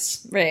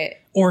guys. Right.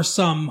 Or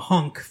some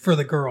hunk for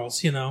the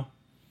girls,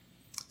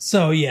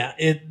 So yeah,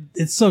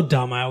 it's so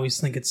dumb. I always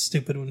think it's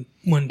stupid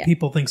when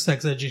people think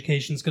sex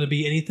education is going to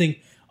be anything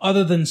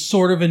other than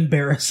sort of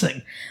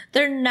embarrassing.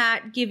 They're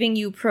not giving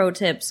you pro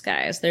tips,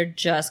 guys. They're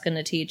just going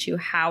to teach you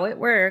how it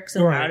works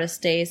and how to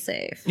stay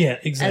safe. Yeah,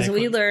 exactly. As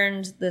we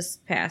learned this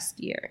past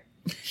year.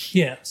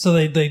 Yeah, so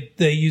they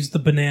use the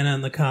banana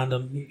and the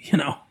condom,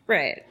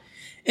 Right.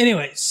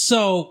 Anyway,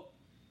 so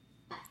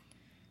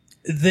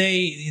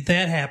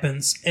that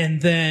happens,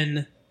 and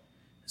then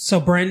so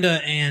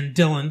Brenda and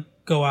Dylan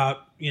go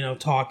out,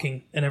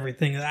 talking and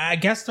everything. I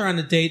guess they're on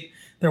a date.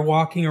 They're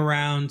walking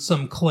around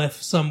some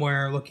cliff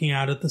somewhere looking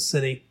out at the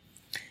city.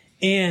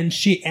 And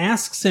she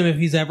asks him if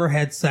he's ever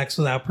had sex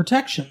without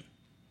protection.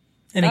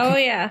 And he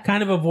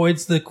kind of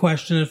avoids the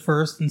question at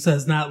first and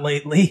says, not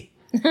lately.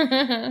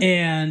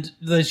 And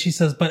then she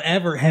says, but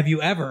have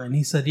you ever? And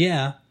he said,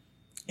 yeah.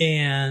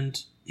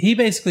 And he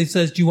basically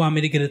says, do you want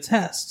me to get a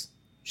test?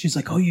 She's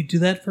like, oh, you do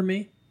that for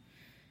me?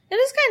 It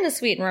is kind of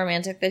sweet and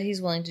romantic that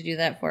he's willing to do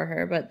that for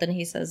her, but then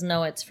he says,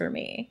 no, it's for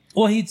me.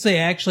 Well, he'd say,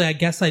 actually, I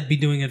guess I'd be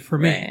doing it for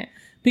me. Right.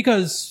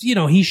 Because,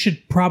 he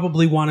should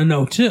probably want to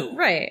know, too.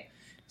 Right.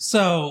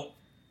 So,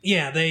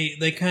 yeah,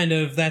 they kind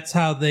of, that's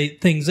how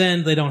things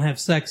end. They don't have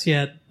sex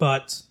yet,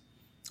 but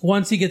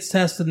once he gets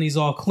tested and he's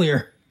all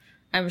clear.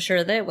 I'm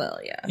sure they will,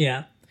 yeah.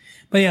 Yeah.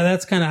 But yeah,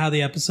 that's kind of how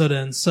the episode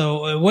ends.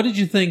 So, what did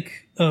you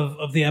think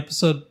of the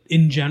episode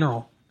in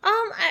general?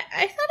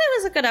 I thought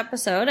it was a good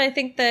episode. I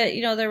think that,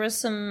 there was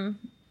some,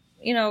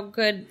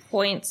 good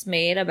points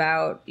made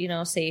about,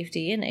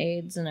 safety and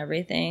AIDS and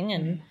everything.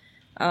 And,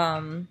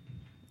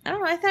 I don't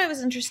know. I thought it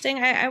was interesting.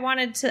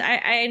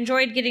 I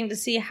enjoyed getting to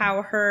see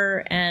how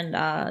her and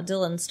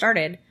Dylan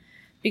started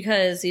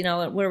because,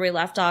 where we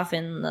left off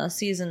in the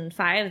season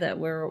 5 that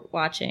we're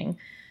watching,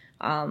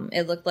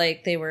 it looked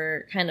like they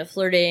were kind of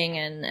flirting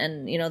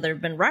and there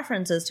have been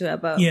references to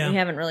it, but we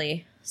haven't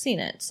really seen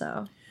it.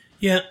 So,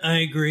 yeah, I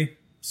agree.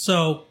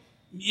 So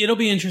it'll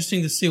be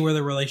interesting to see where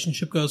the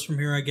relationship goes from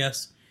here, I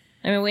guess.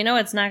 I mean, we know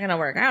it's not going to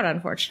work out,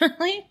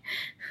 unfortunately.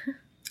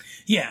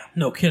 Yeah,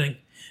 no kidding.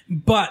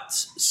 But,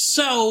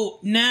 so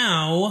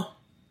now,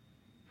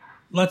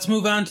 let's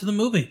move on to the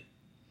movie.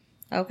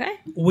 Okay.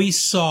 We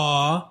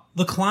saw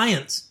The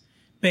Client,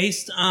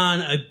 based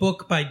on a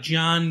book by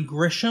John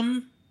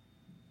Grisham.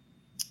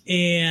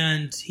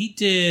 And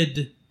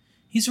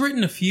he's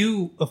written a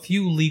few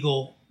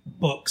legal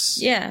books.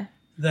 Yeah.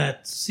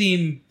 That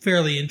seem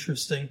fairly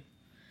interesting.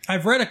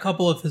 I've read a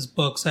couple of his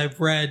books. I've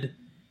read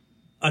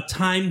A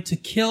Time to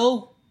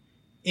Kill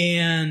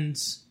and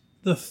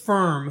The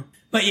Firm.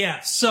 But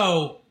yeah,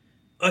 so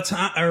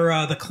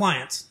The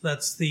Client.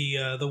 That's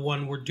the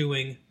one we're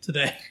doing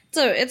today.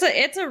 So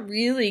it's a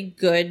really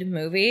good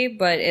movie,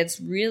 but it's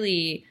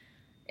really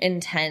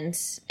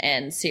intense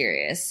and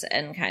serious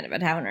and kind of a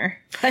downer.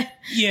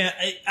 Yeah,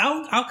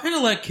 I'll kind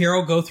of let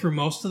Carol go through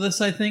most of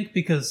this, I think,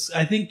 because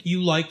I think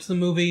you liked the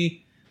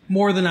movie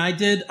more than I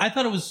did. I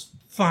thought it was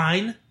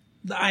fine.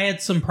 I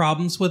had some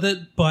problems with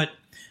it, but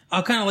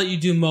I'll kind of let you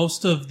do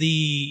most of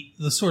the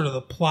sort of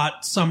the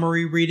plot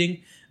summary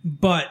reading.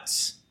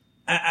 But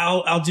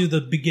I'll do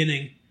the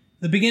beginning.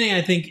 The beginning,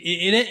 I think,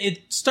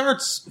 it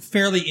starts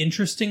fairly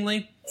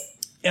interestingly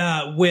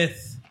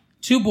with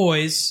two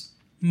boys,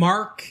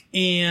 Mark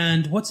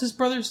and what's his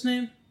brother's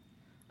name?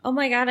 Oh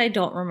my god, I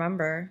don't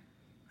remember.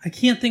 I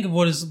can't think of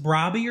what is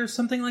Robbie or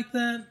something like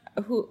that.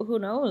 Who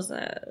knows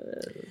that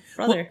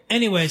brother? Well,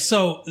 anyway,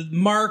 so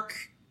Mark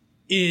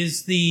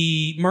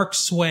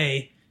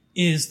Sway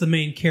is the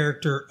main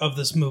character of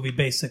this movie,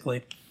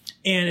 basically,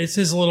 and it's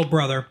his little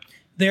brother.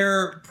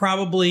 They're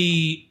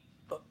probably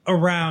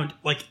around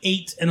like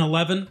 8 and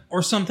 11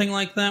 or something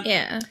like that.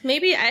 Yeah,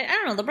 maybe I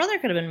don't know. The brother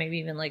could have been maybe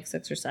even like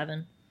 6 or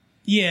 7.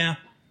 Yeah,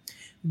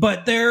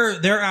 but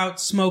they're out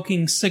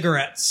smoking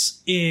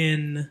cigarettes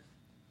in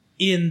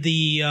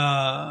the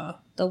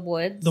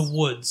woods. The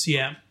woods,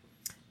 yeah.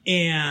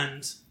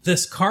 And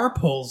this car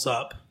pulls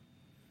up,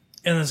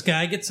 and this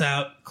guy gets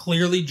out,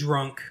 clearly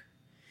drunk.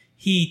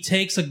 He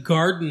takes a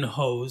garden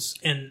hose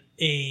and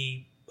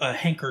a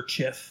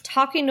handkerchief.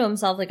 Talking to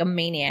himself like a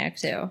maniac,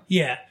 too.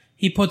 Yeah.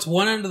 He puts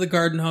one end of the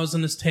garden hose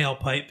in his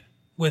tailpipe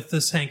with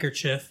this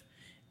handkerchief,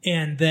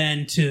 and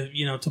then to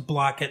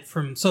block it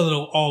so that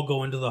it'll all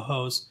go into the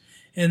hose.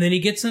 And then he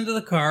gets into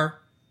the car,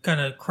 kind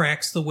of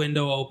cracks the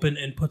window open,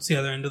 and puts the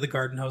other end of the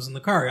garden hose in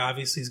the car.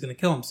 Obviously, he's going to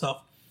kill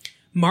himself.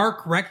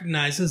 Mark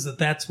recognizes that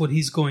that's what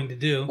he's going to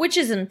do. Which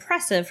is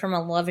impressive from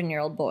an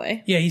 11-year-old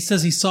boy. Yeah, he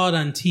says he saw it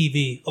on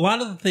TV. A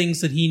lot of the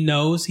things that he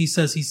knows, he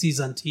says he sees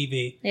on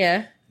TV.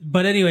 Yeah.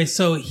 But anyway,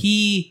 so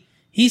he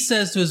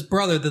says to his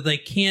brother that they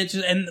can't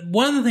just... And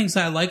one of the things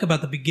I like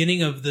about the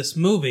beginning of this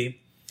movie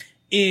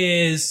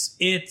is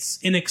it's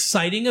an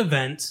exciting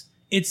event.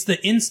 It's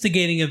the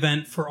instigating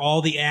event for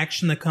all the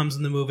action that comes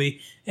in the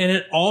movie. And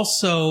it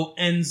also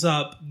ends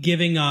up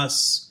giving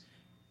us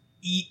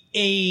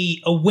a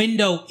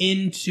window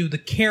into the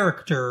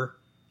character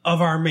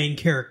of our main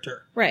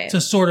character. Right.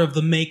 To sort of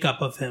the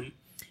makeup of him.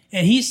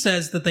 And he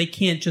says that they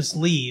can't just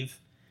leave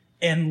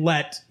and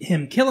let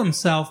him kill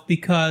himself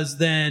because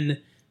then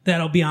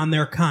that'll be on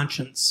their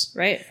conscience.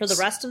 Right. For the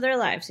rest of their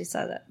lives, he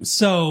said that.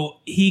 So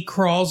he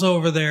crawls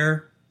over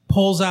there,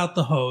 pulls out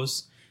the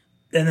hose,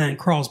 and then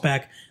crawls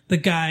back. The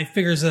guy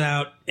figures it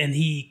out, and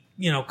he,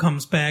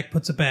 comes back,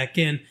 puts it back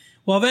in.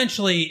 Well,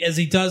 eventually, as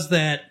he does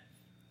that,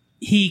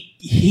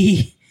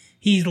 he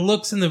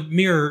looks in the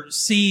mirror,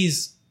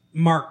 sees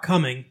Mark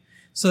coming,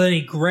 so then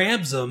he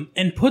grabs him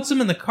and puts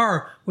him in the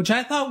car, which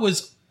I thought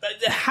was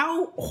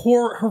how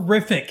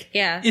horrific.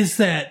 Yeah. Is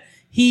that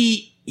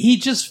he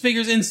just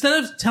figures,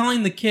 instead of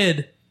telling the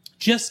kid,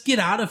 just get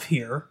out of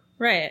here,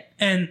 right,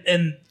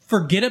 and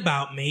forget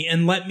about me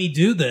and let me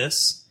do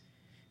this,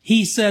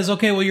 he says,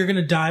 okay, well, you're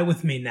gonna die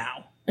with me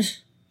now.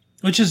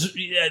 Which is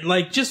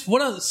like, just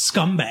what a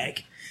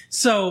scumbag.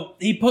 So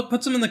he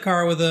puts him in the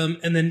car with him,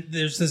 and then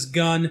there's this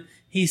gun.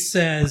 He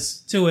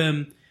says to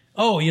him,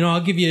 oh, I'll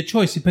give you a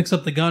choice. He picks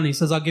up the gun. He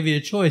says, I'll give you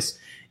a choice.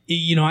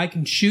 I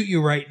can shoot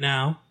you right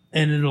now,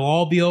 and it'll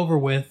all be over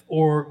with,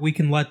 or we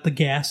can let the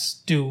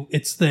gas do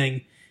its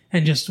thing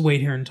and just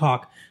wait here and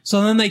talk.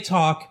 So then they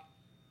talk,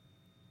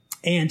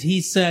 and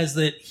he says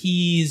that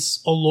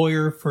he's a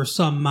lawyer for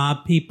some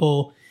mob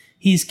people.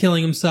 He's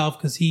killing himself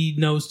because he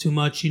knows too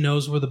much. He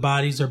knows where the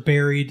bodies are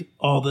buried,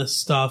 all this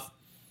stuff.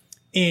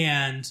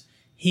 And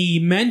he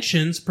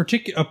mentions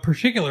a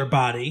particular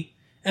body,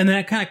 and then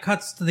it kind of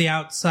cuts to the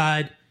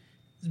outside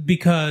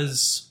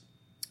because,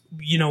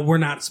 we're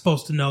not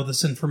supposed to know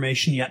this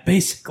information yet,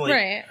 basically.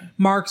 Right.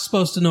 Mark's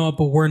supposed to know it,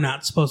 but we're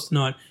not supposed to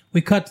know it.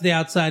 We cut to the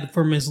outside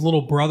from his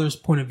little brother's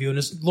point of view, and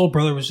his little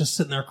brother was just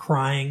sitting there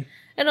crying.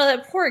 I know,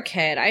 that poor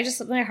kid.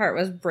 My heart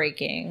was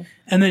breaking.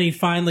 And then he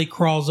finally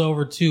crawls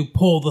over to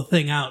pull the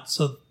thing out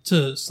so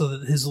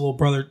that his little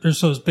brother, or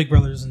so his big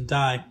brother doesn't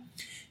die.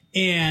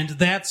 And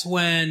that's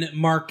when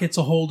Mark gets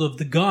a hold of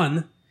the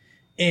gun,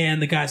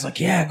 and the guy's like,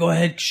 yeah, go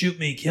ahead, shoot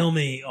me, kill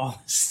me, all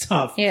this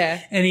stuff.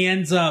 Yeah. And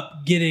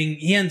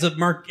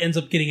Mark ends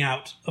up getting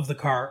out of the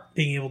car,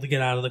 being able to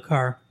get out of the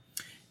car.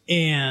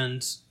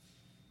 and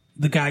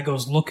the guy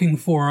goes looking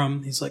for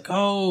him. He's like,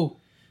 "Oh,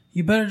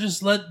 you better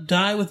just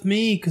die with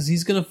me, because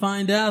he's going to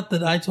find out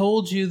that I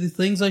told you the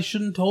things I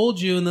shouldn't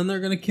told you, and then they're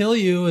going to kill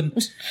you,"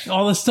 and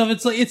all this stuff.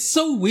 It's like, it's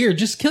so weird.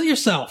 Just kill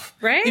yourself.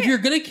 Right? If you're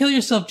going to kill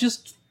yourself,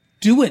 just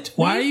do it.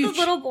 Why Leave are you... the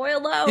little boy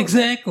alone.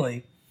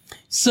 Exactly.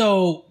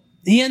 So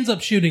he ends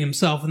up shooting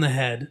himself in the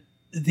head.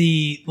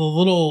 His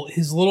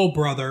little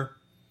brother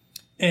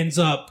ends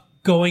up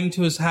going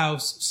to his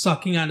house,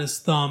 sucking on his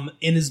thumb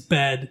in his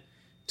bed,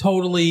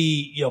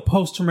 totally,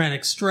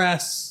 post-traumatic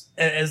stress,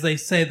 as they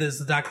say, as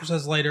the doctor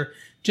says later,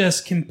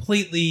 just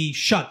completely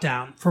shut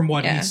down from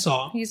what he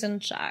saw. He's in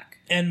shock.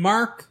 And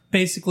Mark,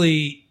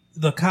 basically,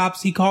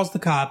 he calls the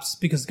cops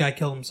because the guy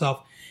killed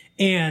himself,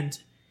 and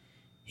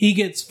he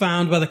gets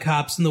found by the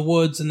cops in the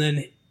woods, and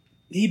then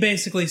he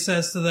basically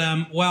says to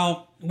them,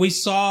 well, we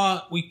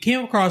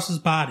came across his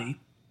body,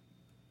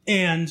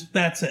 and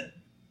that's it.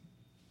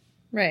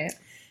 Right.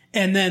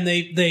 And then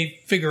they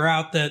figure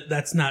out that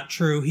that's not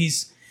true.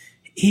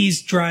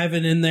 He's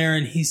driving in there,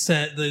 and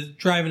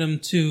driving him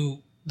to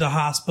the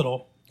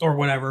hospital or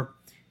whatever,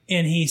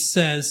 and he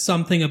says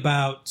something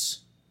about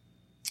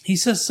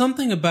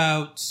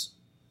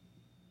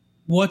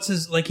what's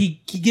his, like,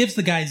 he gives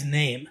the guy's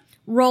name.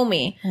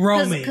 Romy.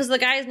 Romy. Because the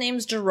guy's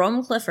name's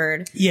Jerome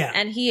Clifford. Yeah.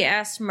 And he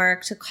asked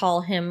Mark to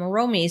call him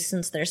Romy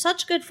since they're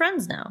such good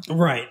friends now.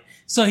 Right.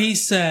 So he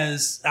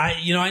says,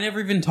 I never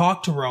even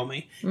talked to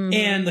Romy. Mm-hmm.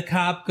 And the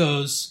cop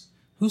goes,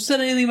 who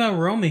said anything about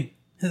Romy?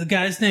 The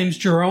guy's name's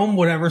Jerome,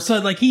 whatever. So,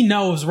 like, he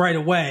knows right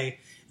away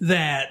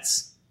that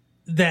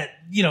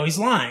he's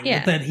lying.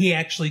 Yeah. That he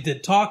actually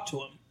did talk to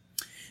him.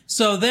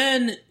 So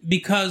then,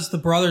 because the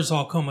brother's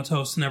all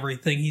comatose and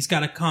everything, he's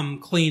got to come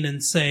clean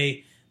and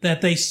say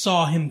that they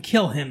saw him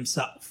kill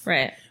himself.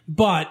 Right.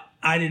 But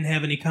I didn't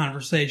have any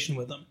conversation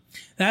with him.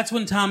 That's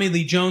when Tommy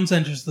Lee Jones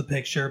enters the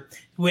picture.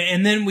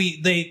 And then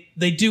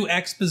they do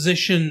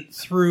exposition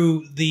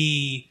through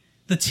the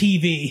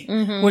TV,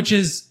 mm-hmm. which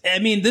is, I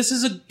mean,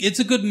 it's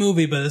a good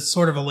movie, but it's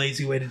sort of a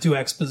lazy way to do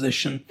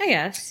exposition. I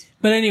guess.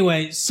 But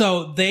anyway,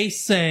 so they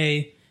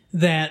say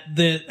that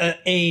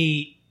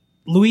a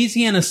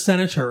Louisiana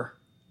senator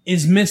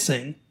is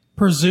missing,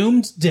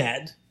 presumed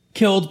dead,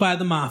 killed by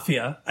the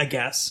mafia, I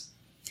guess.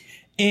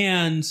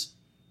 And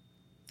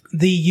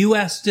the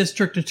U.S.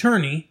 District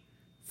Attorney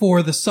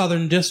for the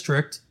Southern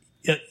District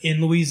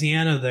in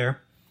Louisiana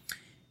there,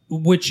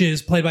 which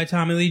is played by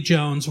Tommy Lee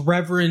Jones,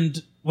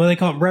 Reverend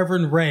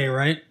Ray,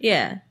 right?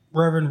 Yeah.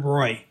 Reverend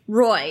Roy.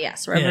 Roy,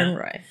 yes, Reverend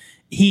Roy.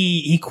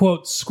 He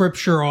quotes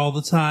scripture all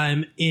the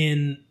time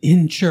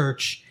in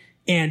church,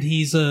 and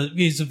he's a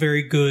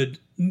very good.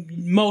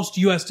 Most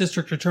U.S.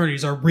 District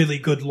Attorneys are really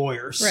good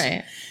lawyers.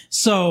 Right.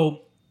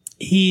 So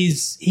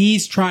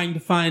he's trying to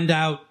find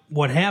out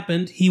what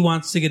happened. He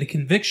wants to get a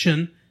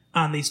conviction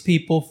on these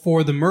people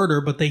for the murder,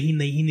 but he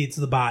needs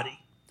the body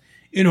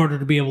in order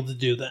to be able to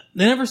do that.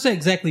 They never say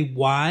exactly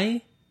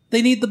why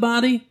they need the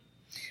body.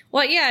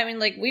 Well, yeah, I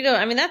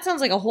mean, that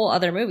sounds like a whole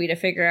other movie to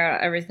figure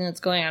out everything that's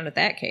going on with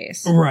that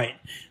case. Right.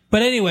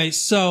 But anyway,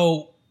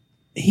 so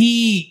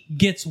he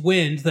gets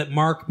wind that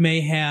Mark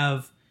may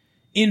have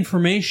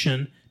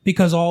information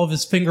because all of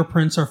his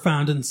fingerprints are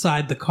found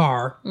inside the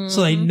car. Mm-hmm.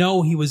 So they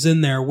know he was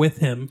in there with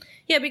him.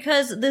 Yeah,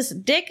 because this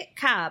dick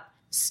cop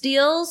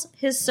steals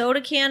his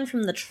soda can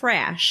from the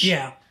trash.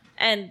 Yeah.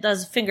 And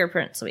does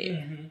fingerprint sweep.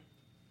 Mm-hmm.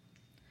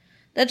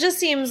 That just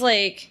seems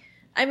like,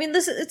 I mean,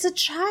 it's a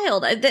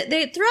child.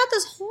 They throughout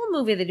this whole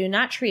movie, they do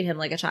not treat him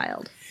like a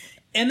child.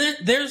 And then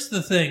there's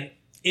the thing,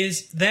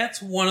 is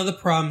that's one of the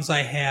problems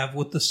I have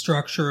with the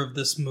structure of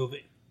this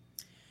movie.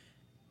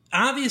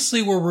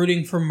 Obviously, we're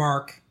rooting for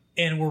Mark,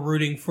 and we're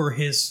rooting for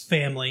his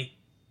family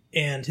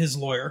and his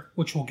lawyer,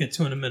 which we'll get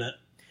to in a minute.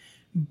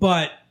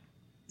 But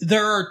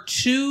there are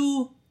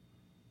two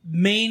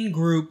main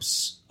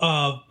groups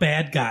of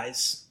bad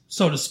guys,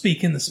 so to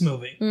speak, in this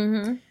movie.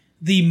 Mm-hmm.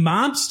 The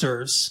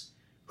mobsters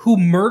who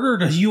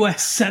murdered a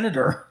U.S.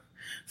 senator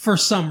for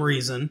some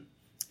reason,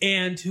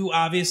 and who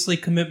obviously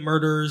commit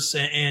murders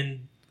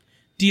and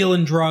deal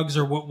in drugs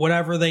or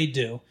whatever they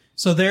do.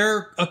 So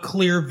they're a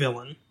clear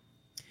villain.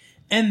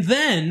 And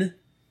then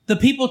the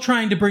people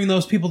trying to bring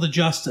those people to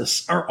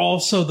justice are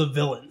also the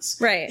villains.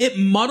 Right. It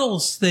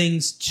muddles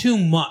things too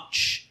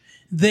much.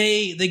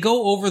 They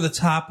go over the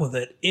top with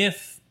it.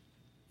 If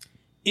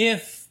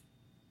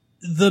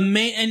the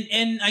main,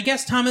 and I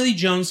guess Tommy Lee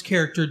Jones'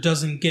 character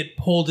doesn't get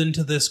pulled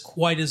into this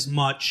quite as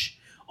much,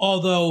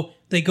 although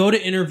they go to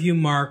interview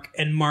Mark,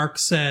 and Mark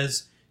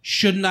says,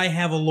 shouldn't I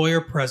have a lawyer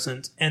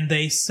present? And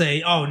they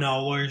say, oh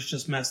no, lawyers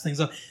just mess things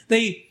up.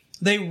 They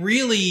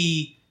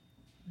really,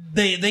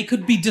 they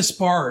could be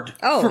disbarred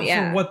for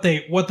what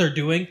they're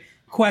doing,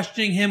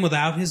 questioning him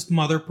without his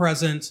mother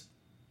present,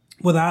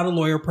 without a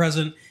lawyer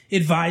present,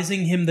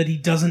 advising him that he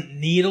doesn't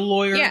need a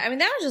lawyer. Yeah, I mean,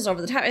 that was just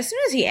over the top. As soon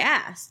as he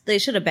asked, they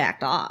should have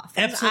backed off.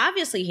 Absolutely.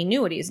 Obviously, he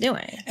knew what he was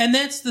doing. And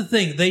that's the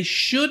thing. They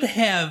should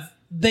have,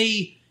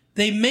 they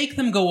make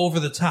them go over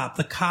the top.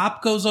 The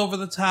cop goes over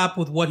the top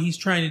with what he's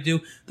trying to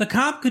do. The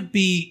cop could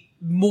be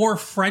more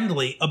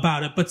friendly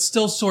about it, but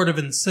still sort of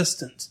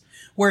insistent.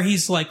 where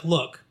he's like,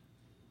 look,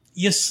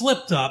 you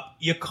slipped up.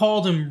 You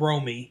called him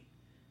Romy.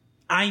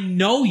 I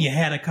know you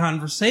had a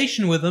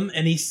conversation with him,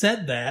 and he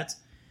said that.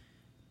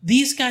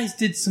 These guys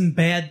did some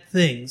bad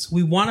things.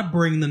 We want to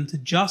bring them to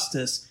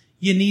justice.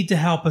 You need to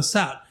help us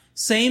out.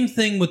 Same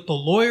thing with the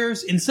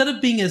lawyers. Instead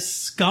of being as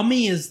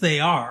scummy as they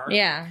are,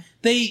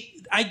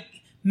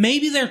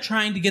 maybe they're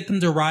trying to get them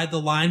to ride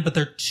the line, but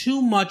they're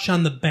too much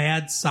on the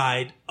bad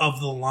side of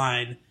the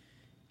line,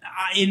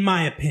 in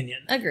my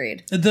opinion.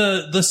 Agreed.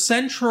 The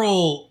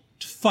central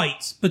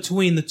fight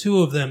between the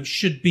two of them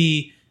should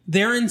be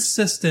their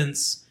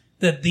insistence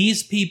that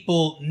these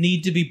people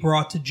need to be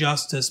brought to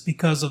justice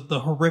because of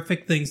the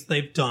horrific things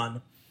they've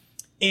done,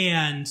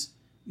 and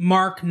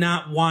Mark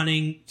not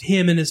wanting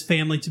him and his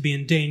family to be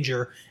in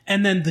danger,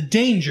 and then the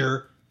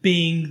danger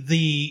being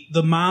the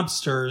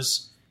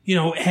mobsters,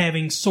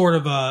 having sort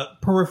of a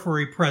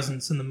periphery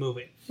presence in the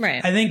movie.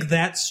 Right. I think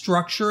that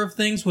structure of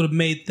things would have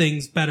made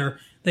things better.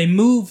 They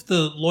moved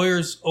the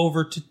lawyers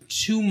over to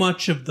too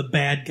much of the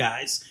bad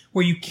guys,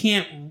 where you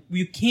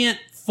can't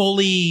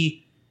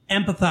fully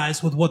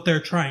empathize with what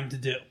they're trying to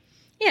do.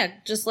 Yeah,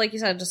 just like you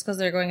said, just because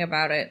they're going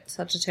about it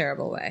such a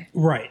terrible way.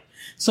 Right.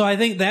 So I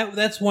think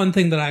that's one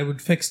thing that I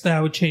would fix, that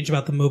I would change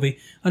about the movie.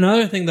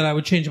 Another thing that I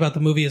would change about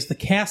the movie is the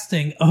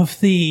casting of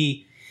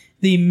the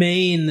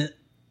main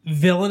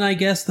villain, I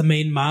guess, the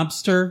main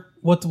mobster.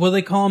 What do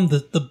they call him?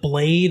 The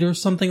blade or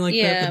something like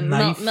that? The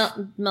knife?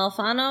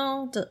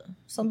 Malfano?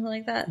 Something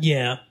like that?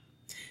 Yeah.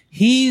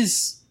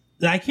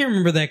 I can't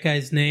remember that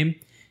guy's name.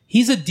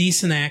 He's a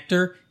decent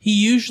actor. He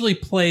usually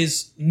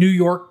plays New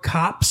York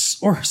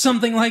cops or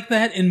something like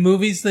that in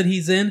movies that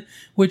he's in,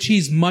 which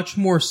he's much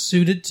more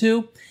suited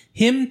to.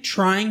 Him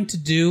trying to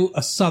do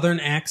a Southern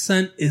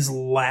accent is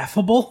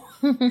laughable.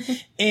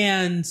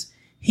 And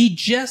he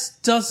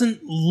just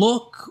doesn't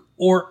look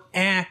or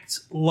act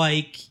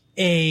like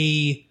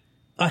a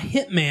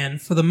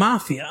hitman for the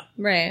mafia.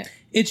 Right.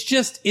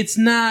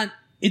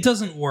 It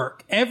doesn't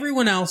work.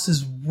 Everyone else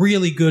is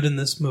really good in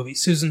this movie.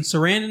 Susan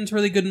Sarandon's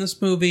really good in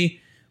this movie.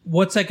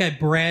 What's that guy,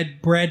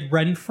 Brad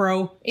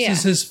Renfro? Yeah. This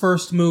is his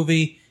first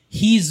movie.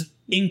 He's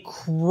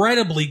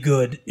incredibly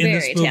good in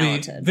this movie.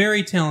 Talented.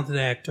 Very talented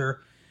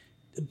actor.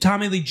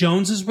 Tommy Lee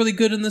Jones is really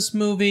good in this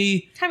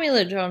movie. Tommy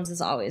Lee Jones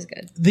is always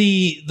good.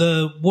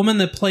 The woman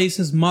that plays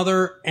his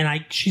mother,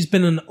 and she's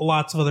been in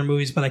lots of other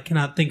movies, but I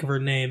cannot think of her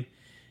name.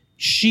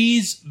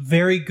 She's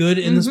very good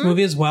in this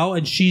movie as well,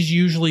 and she's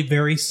usually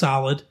very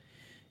solid.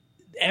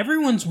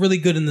 Everyone's really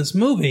good in this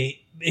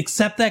movie,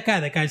 except that guy.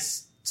 That guy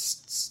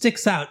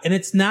sticks out, and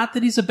it's not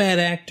that he's a bad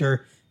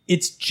actor,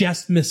 it's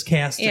just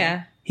miscasting.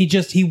 Yeah.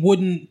 He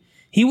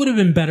would have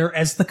been better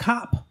as the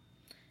cop.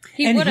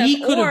 He could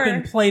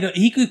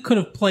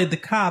have played the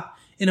cop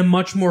in a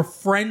much more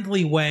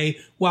friendly way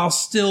while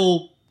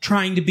still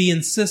trying to be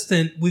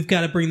insistent, we've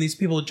got to bring these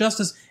people to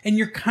justice, and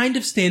you're kind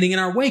of standing in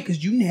our way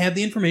because you have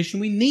the information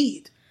we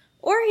need.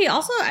 Or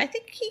I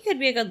think he could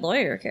be a good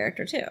lawyer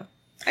character too.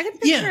 I could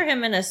picture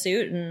him in a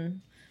suit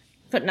and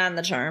putting on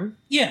the charm.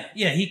 Yeah,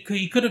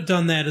 he could have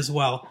done that as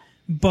well.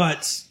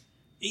 But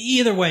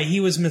either way, he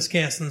was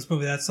miscast in this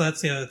movie. That's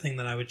the other thing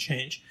that I would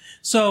change.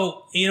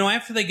 So,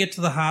 after they get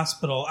to the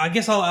hospital, I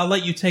guess I'll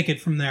let you take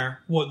it from there.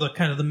 What the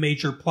kind of the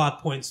major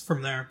plot points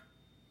from there.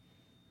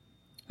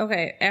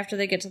 Okay, after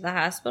they get to the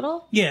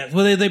hospital? Yeah,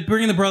 well, they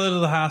bring the brother to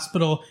the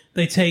hospital.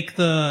 They take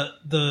well,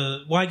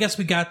 I guess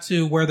we got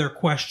to where they're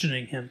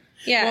questioning him.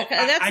 Yeah,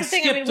 well, that's the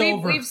thing. I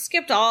mean, we've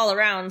skipped all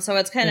around, so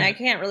it's kind of, I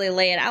can't really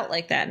lay it out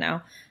like that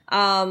now.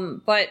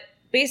 But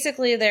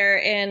basically, they're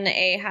in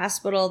a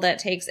hospital that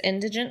takes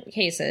indigent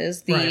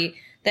cases.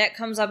 That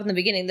comes up in the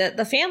beginning.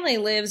 The family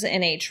lives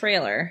in a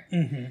trailer,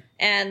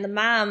 and the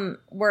mom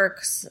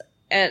works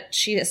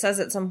she says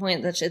at some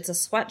point that it's a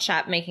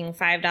sweatshop making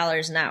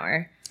 $5 an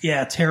hour.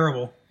 Yeah,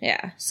 terrible.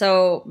 Yeah.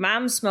 So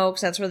mom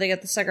smokes. That's where they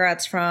get the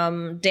cigarettes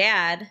from.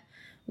 Dad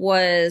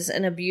was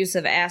an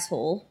abusive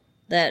asshole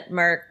that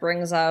Mark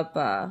brings up,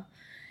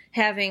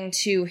 having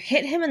to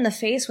hit him in the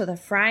face with a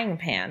frying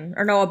pan.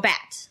 Or no, a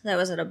bat. That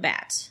was a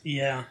bat.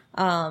 Yeah.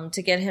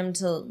 To get him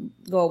to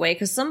go away.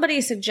 Because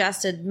somebody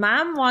suggested,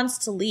 Mom wants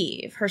to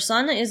leave. Her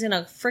son is in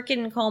a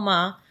freaking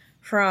coma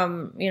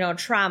from,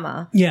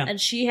 trauma. Yeah.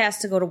 And she has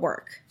to go to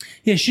work.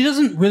 Yeah, she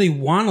doesn't really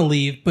want to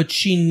leave, but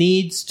she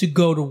needs to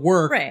go to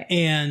work. Right.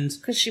 And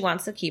because she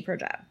wants to keep her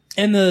job.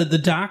 And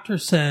the doctor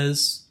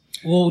says,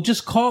 well,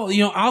 just call,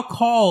 I'll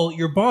call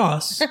your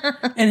boss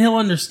and he'll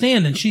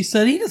understand. And she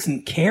said, he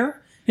doesn't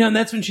care. And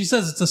that's when she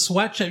says it's a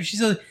sweatshop. She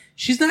said,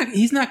 he's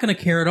not going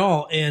to care at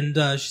all. And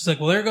she's like,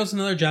 well, there goes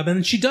another job. And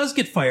then she does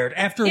get fired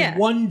after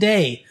 1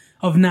 day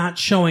of not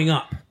showing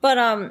up. But,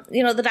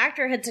 the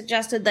doctor had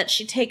suggested that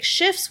she take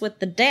shifts with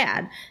the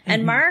dad.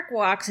 And Mark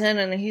walks in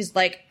and he's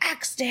like,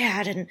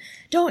 ex-dad, and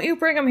don't you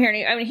bring him here.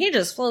 And he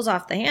just flows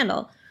off the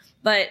handle.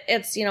 But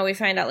it's, we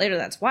find out later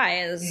that's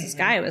why. This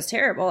guy was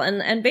terrible.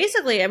 And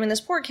basically,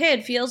 this poor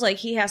kid feels like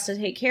he has to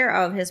take care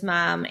of his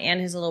mom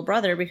and his little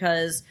brother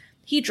because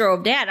he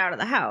drove dad out of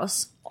the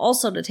house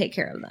also to take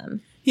care of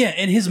them. Yeah,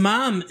 and his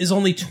mom is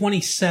only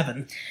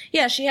 27.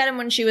 Yeah, she had him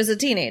when she was a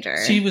teenager.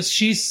 She was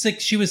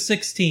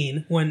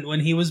 16 when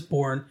he was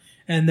born,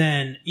 and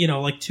then, you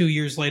know, like 2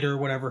 years later or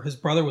whatever, his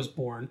brother was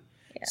born.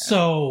 Yeah.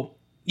 So,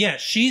 yeah,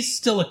 she's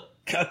still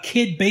a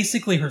kid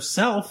basically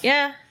herself.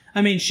 Yeah.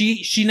 I mean,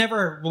 she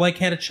never like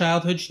had a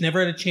childhood. She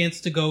never had a chance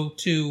to go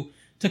to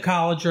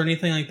college or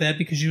anything like that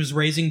because she was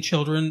raising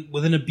children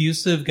with an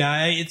abusive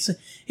guy.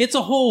 It's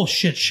a whole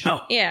shit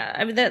show. Yeah,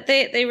 I mean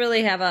they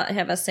really have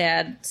a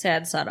sad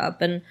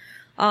setup. And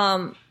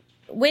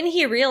when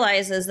he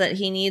realizes that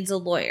he needs a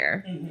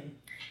lawyer,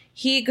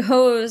 he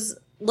goes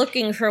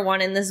looking for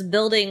one in this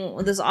building,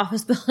 this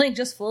office building,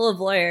 just full of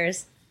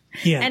lawyers.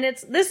 Yeah, and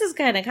this is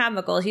kind of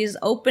comical. He's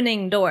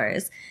opening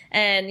doors,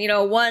 and you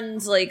know,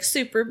 one's like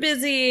super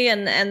busy,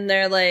 and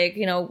they're like,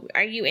 you know,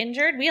 are you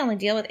injured? We only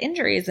deal with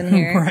injuries in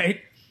here, right?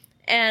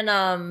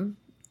 And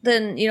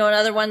then, you know,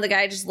 another one, the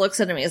guy just looks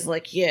at him. He's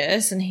like,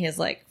 yes. And he's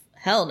like,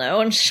 hell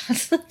no, and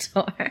shuts the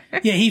door.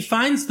 Yeah, he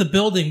finds the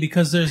building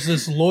because there's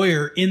this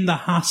lawyer in the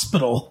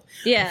hospital.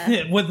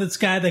 Yeah. With this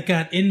guy that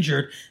got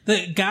injured.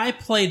 The guy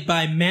played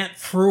by Matt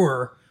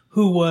Frewer,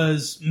 who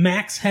was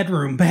Max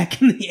Headroom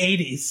back in the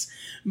 80s.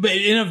 But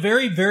in a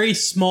very, very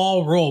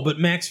small role. But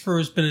Max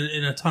Frewer's been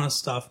in a ton of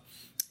stuff.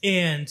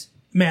 And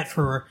Matt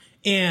Frewer.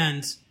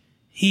 And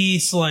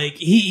he's like,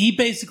 he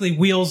basically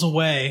wheels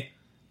away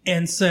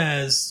and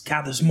says,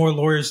 God, there's more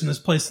lawyers in this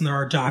place than there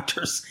are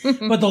doctors.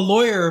 But the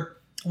lawyer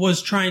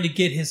was trying to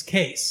get his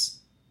case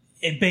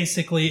and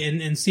basically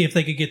and see if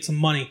they could get some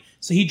money.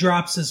 So he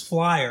drops his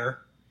flyer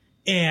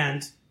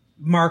and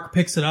Mark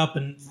picks it up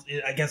and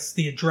I guess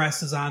the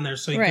address is on there.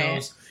 So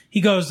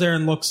he goes there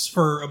and looks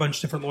for a bunch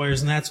of different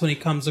lawyers. And that's when he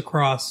comes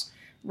across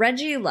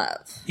Reggie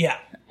Love. Yeah.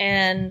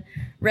 And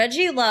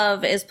Reggie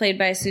Love is played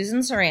by Susan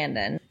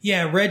Sarandon.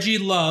 Yeah, Reggie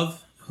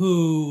Love,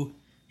 who...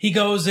 He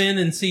goes in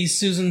and sees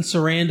Susan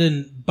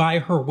Sarandon by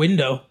her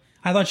window.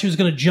 I thought she was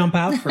going to jump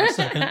out for a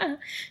second.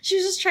 She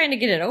was just trying to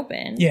get it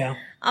open. Yeah.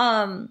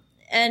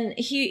 And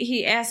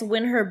he asks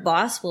when her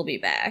boss will be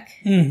back.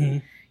 Mm-hmm.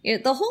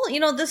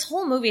 This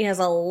whole movie has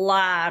a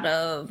lot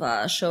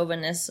of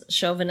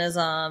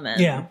chauvinism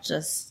and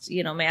just,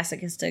 you know,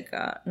 masochistic,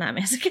 not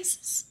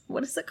masochism.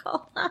 What is it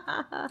called?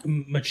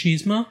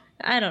 Machismo?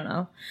 I don't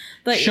know.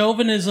 But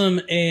chauvinism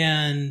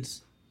and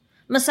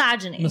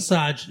misogyny.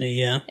 Misogyny,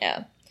 yeah.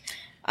 Yeah.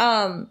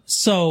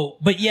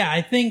 But yeah,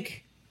 I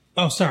think,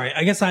 oh, sorry.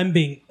 I guess I'm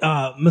being,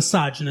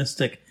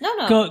 misogynistic.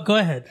 No. Go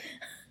ahead.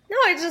 No,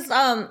 I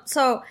just,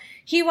 so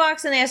he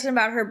walks in asking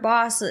about her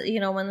boss,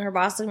 you know, when her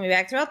boss is going to be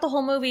back. Throughout the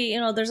whole movie, you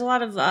know, there's a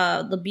lot of,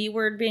 the B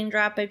word being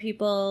dropped by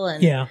people.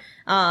 And,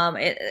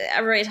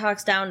 everybody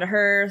talks down to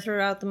her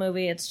throughout the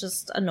movie. It's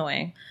just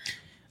annoying.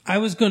 I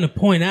was going to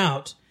point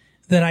out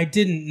that I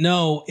didn't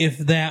know if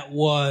that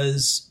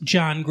was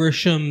John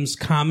Grisham's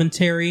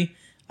commentary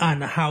on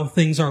how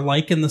things are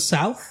like in the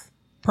South,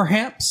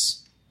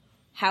 perhaps?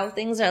 How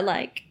things are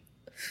like.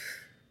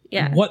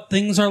 Yeah. What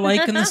things are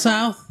like in the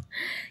South?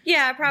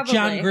 Yeah, probably.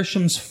 John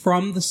Grisham's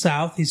from the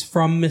South. He's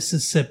from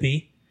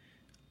Mississippi.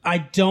 I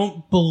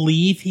don't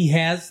believe he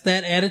has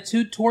that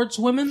attitude towards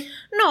women.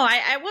 No,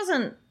 I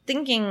wasn't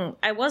thinking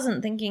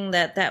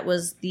that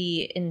was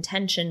the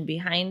intention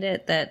behind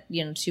it, that,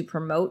 you know, to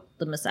promote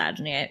the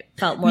misogyny. I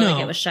felt more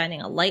like it was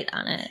shining a light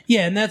on it.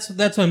 Yeah, and that's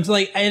what I'm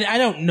like. I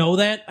don't know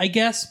that, I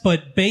guess,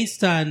 but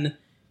based on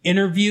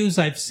interviews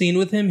I've seen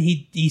with him,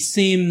 he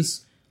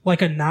seems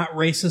like a not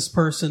racist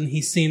person.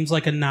 He seems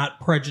like a not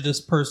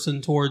prejudiced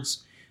person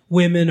towards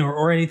women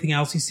or anything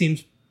else. He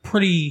seems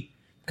pretty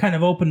kind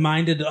of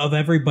open-minded of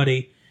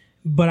everybody.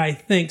 But I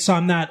think, so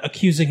I'm not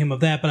accusing him of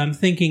that, but I'm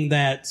thinking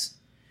that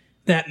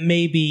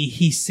maybe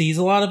he sees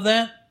a lot of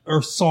that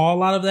or saw a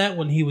lot of that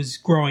when he was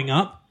growing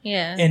up.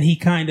 Yeah. And he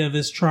kind of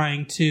is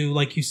trying to,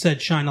 like you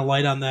said, shine a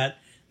light on that.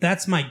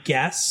 That's my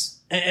guess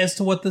as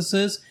to what this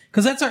is.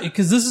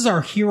 Because this is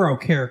our hero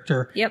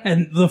character. Yep.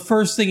 And the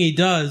first thing he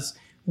does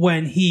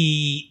when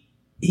he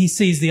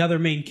sees the other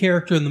main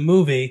character in the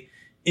movie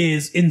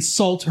is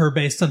insult her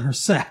based on her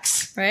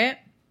sex. Right.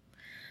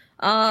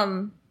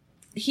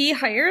 He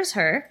hires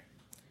her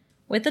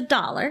with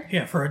 $1.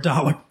 Yeah, for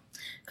 $1.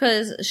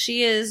 Because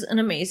she is an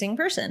amazing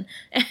person.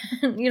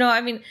 And, you know,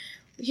 I mean,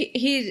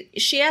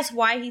 she asks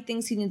why he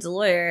thinks he needs a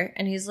lawyer.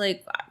 And he's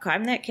like,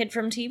 I'm that kid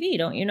from TV,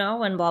 don't you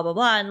know? And blah, blah,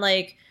 blah. And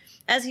like,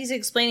 as he's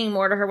explaining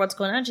more to her what's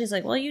going on, she's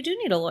like, well, you do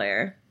need a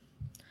lawyer.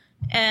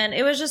 And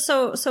it was just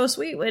so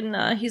sweet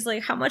when he's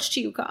like, how much do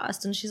you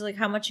cost? And she's like,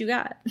 how much you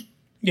got?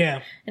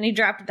 Yeah. And he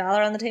dropped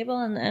 $1 on the table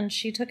and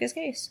she took his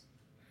case.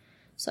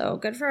 So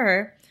good for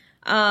her.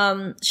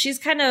 She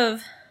kind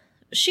of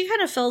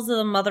fills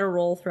the mother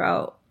role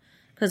throughout.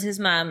 Because his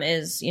mom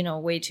is, you know,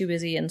 way too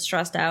busy and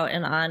stressed out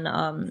and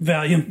on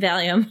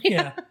Valium.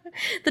 Yeah.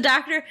 The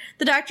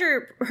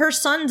doctor, her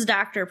son's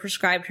doctor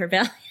prescribed her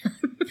Valium.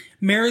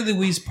 Mary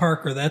Louise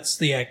Parker, that's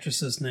the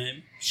actress's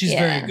name. She's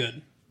very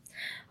good.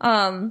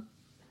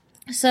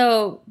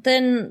 So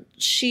then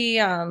she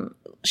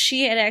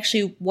had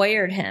actually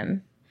wired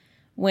him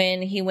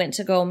when he went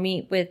to go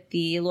meet with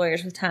the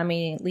lawyers with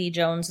Tommy Lee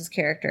Jones's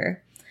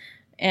character.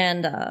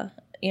 And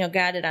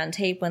got it on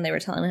tape when they were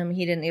telling him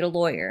he didn't need a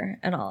lawyer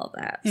and all of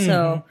that.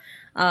 So,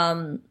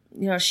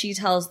 she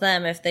tells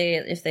them if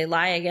they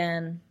lie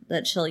again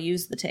that she'll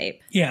use the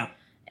tape. Yeah.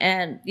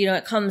 And,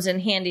 it comes in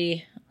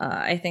handy,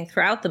 I think,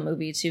 throughout the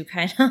movie to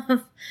kind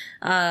of,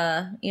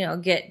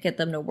 get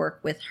them to work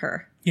with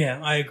her. Yeah,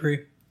 I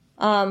agree.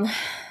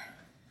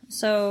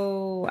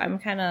 So I'm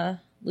kind of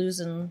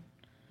losing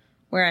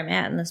where I'm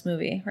at in this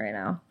movie right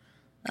now.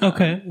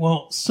 Okay,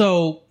 well,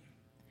 so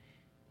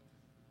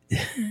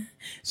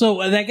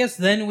I guess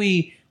then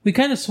we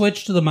kind of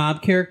switch to the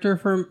mob character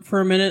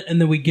for a minute,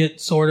 and then we get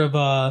sort of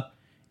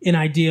an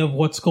idea of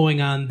what's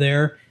going on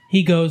there.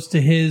 He goes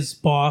to his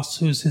boss,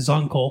 who's his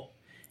uncle,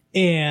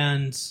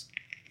 and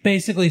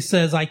basically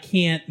says, "I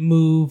can't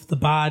move the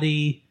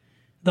body."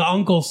 The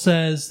uncle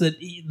says that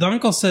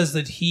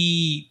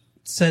he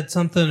said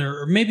something,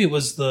 or maybe it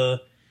was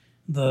the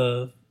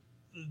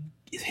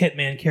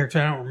hitman character.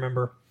 I don't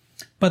remember.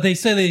 But they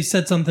say they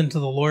said something to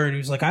the lawyer, and he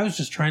was like, "I was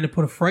just trying to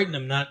put a fright in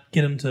him, not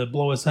get him to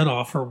blow his head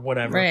off or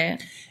whatever."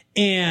 Right.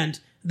 And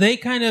they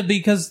kind of,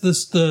 because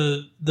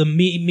the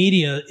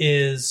media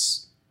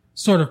is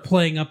sort of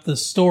playing up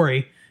this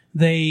story,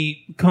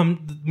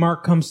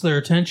 Mark comes to their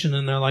attention,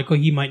 and they're like, "Well,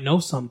 he might know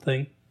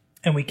something,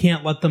 and we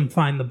can't let them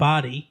find the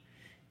body.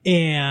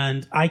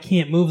 And I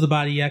can't move the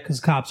body yet because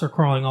cops are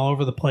crawling all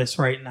over the place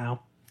right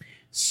now."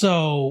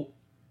 So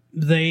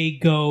they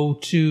go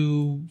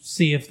to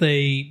see if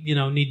they,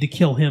 need to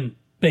kill him,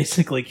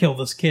 basically kill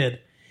this kid.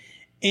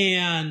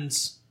 And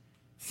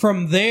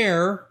from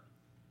there,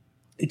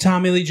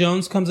 Tommy Lee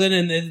Jones comes in,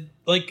 and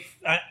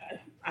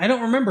I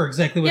don't remember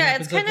exactly what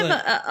happens. Yeah, it's kind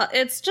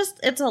of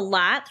it's a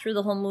lot through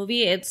the whole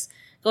movie. It's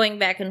going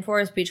back and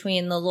forth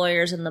between the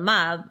lawyers and the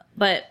mob,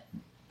 but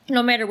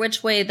no matter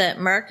which way that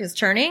Mark is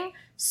turning,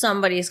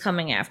 somebody's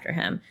coming after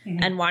him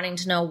and wanting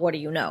to know, what do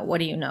you know? What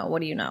do you know?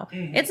 What do you know?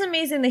 It's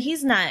amazing that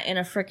he's not in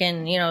a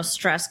freaking,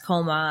 stress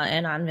coma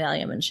and on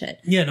Valium and shit.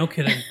 Yeah, no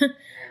kidding.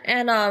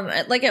 And,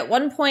 at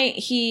one point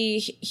he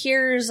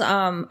hears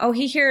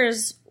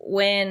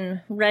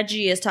when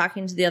Reggie is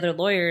talking to the other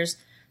lawyers,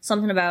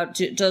 something about,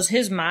 does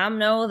his mom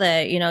know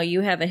that,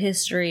 you have a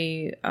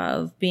history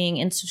of being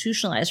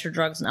institutionalized for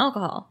drugs and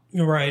alcohol?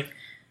 Right.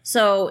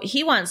 So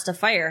he wants to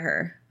fire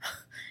her.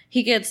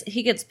 He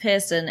gets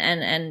pissed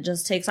and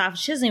just takes off.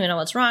 She doesn't even know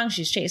what's wrong.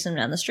 She's chasing him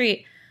down the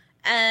street.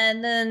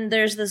 And then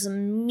there's this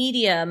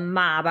media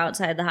mob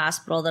outside the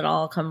hospital that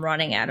all come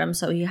running at him.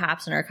 So he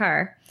hops in her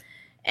car.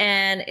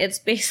 And it's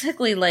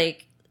basically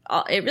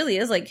it really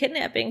is like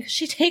kidnapping.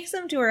 She takes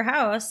him to her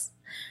house.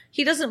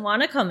 He doesn't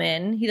want to come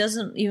in. He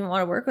doesn't even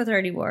want to work with her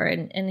anymore.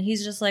 And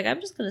he's just like,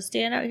 "I'm just going to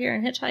stand out here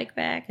and hitchhike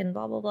back and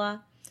blah, blah, blah."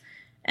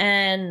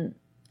 And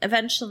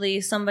eventually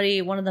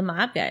one of the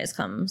mob guys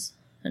comes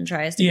and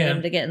tries to get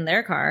him to get in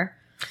their car.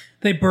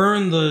 They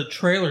burn the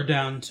trailer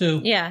down,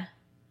 too. Yeah.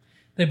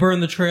 They burn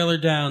the trailer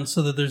down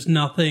so that there's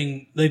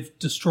nothing. They've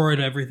destroyed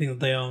everything that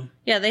they own.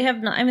 Yeah, they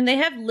have they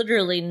have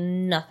literally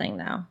nothing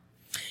now.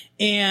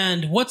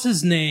 And what's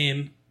his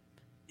name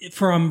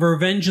from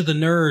Revenge of the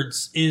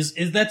Nerds is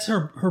that's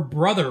her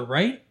brother,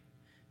 right?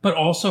 But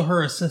also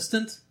her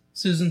assistant,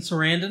 Susan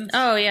Sarandon.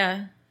 Oh,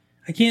 yeah.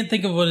 I can't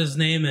think of what his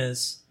name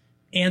is.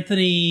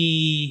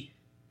 Anthony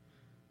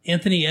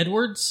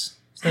Edwards?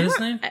 Is that his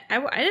name?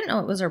 I didn't know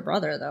it was her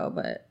brother, though,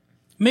 but...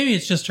 Maybe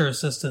it's just her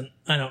assistant.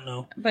 I don't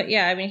know. But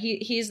yeah,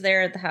 he's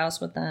there at the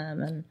house with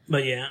them.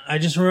 But yeah, I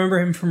just remember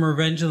him from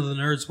Revenge of the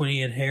Nerds when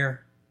he had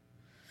hair.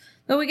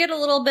 But we get a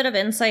little bit of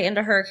insight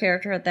into her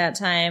character at that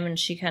time, and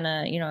she kind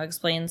of,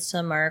 explains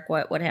to Mark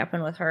what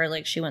happened with her.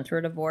 Like, she went through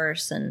a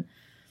divorce, and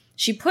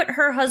she put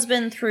her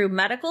husband through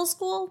medical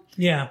school.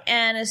 Yeah.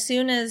 And as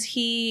soon as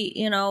he,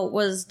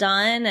 was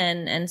done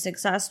and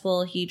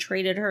successful, he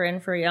traded her in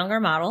for a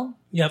younger model.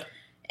 Yep.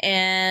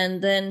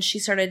 And then she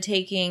started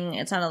taking,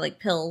 it sounded like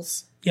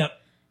pills. Yep.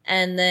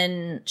 And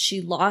then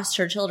she lost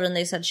her children.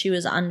 They said she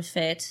was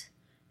unfit.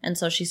 And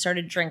so she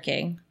started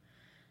drinking.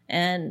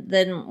 And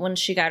then when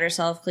she got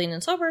herself clean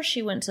and sober,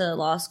 she went to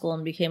law school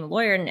and became a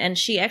lawyer. And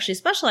she actually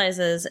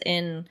specializes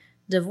in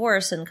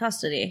divorce and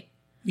custody.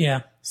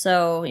 Yeah.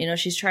 So,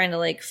 she's trying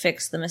to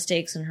fix the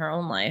mistakes in her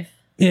own life.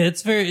 Yeah,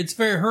 it's very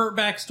her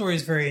backstory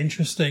is very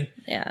interesting.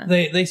 Yeah.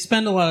 They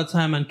spend a lot of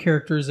time on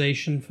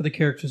characterization for the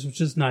characters,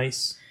 which is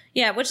nice.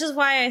 Yeah, which is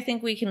why I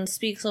think we can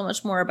speak so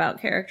much more about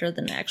character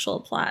than actual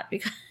plot,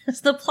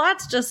 because the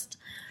plot's just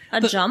a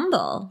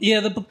jumble.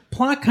 Yeah, the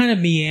plot kind of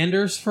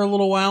meanders for a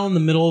little while in the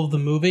middle of the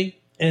movie,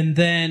 and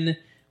then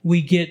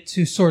we get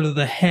to sort of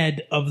the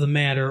head of the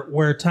matter,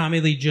 where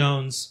Tommy Lee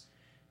Jones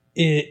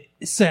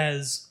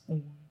says,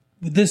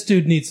 this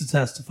dude needs to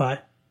testify.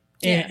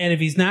 Yeah. And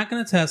if he's not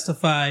going to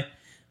testify,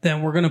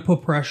 then we're going to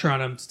put pressure on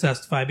him to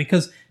testify,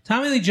 because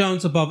Tommy Lee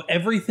Jones, above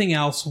everything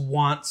else,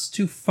 wants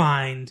to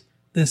find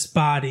this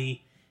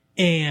body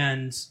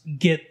and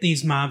get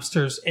these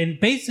mobsters, and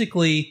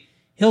basically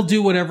he'll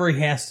do whatever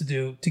he has to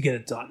do to get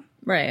it done.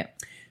 Right.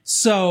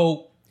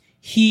 So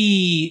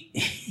he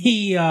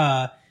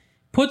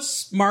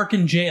puts Mark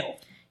in jail.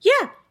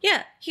 Yeah.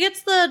 He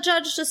gets the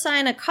judge to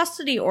sign a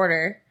custody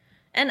order,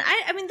 And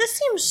I mean, this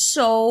seems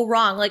so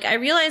wrong. Like, I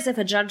realize if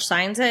a judge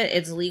signs it,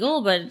 it's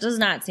legal, but it does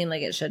not seem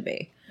like it should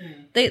be.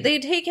 They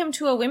take him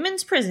to a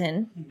women's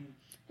prison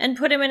and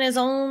put him in his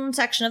own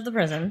section of the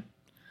prison.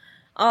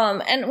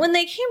 And when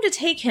they came to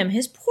take him,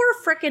 his poor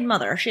frickin'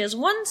 mother, she has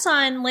one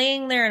son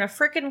laying there in a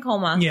frickin'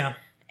 coma. Yeah.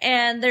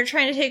 And they're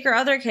trying to take her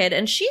other kid,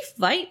 and she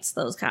fights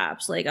those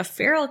cops like a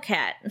feral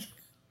cat.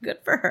 Good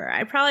for her.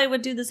 I probably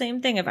would do the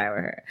same thing if I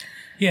were her.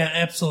 Yeah,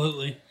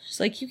 absolutely. She's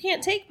like, you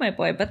can't take my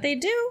boy, but they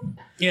do.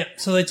 Yeah,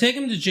 so they take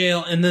him to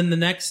jail, and then the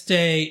next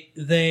day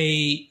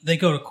they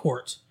go to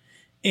court.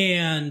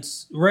 And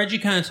Reggie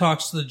kind of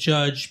talks to the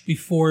judge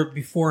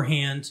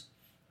beforehand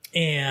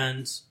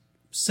and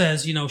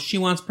says, you know, she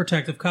wants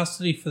protective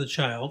custody for the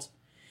child.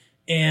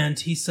 And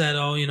he said,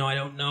 oh, you know, I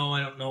don't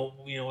know,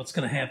 you know, what's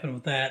going to happen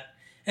with that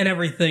and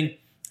everything.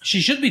 She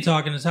should be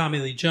talking to Tommy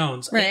Lee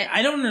Jones. Right.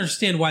 I don't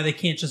understand why they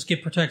can't just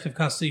get protective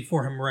custody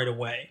for him right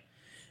away.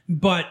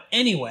 But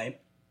anyway,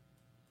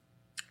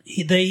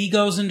 he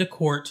goes into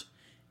court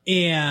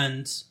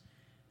and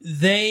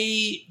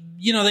they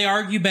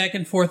argue back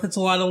and forth. It's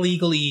a lot of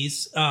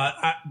legalese.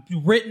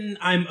 Written,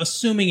 I'm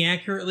assuming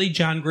accurately,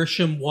 John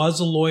Grisham was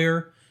a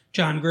lawyer.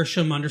 John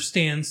Grisham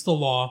understands the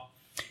law.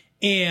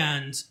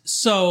 And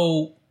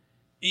so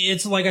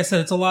it's, like I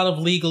said, it's a lot of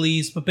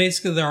legalese, but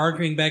basically they're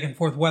arguing back and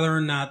forth whether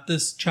or not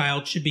this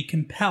child should be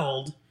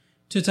compelled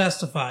to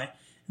testify.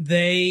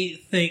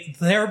 They think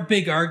their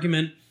big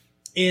argument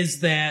is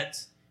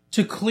that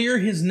to clear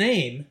his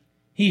name,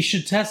 he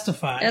should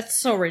testify. That's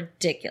so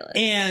ridiculous.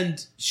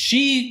 And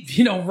she,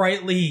 you know,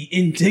 rightly,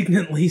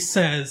 indignantly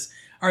says,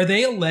 are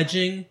they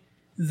alleging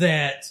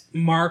that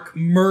Mark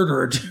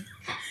murdered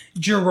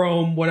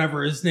Jerome,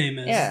 whatever his name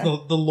is,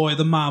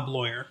 the mob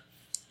lawyer?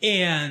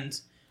 And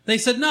they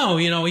said, no,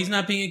 you know, he's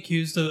not being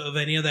accused of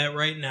any of that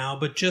right now,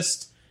 but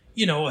just,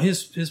 you know,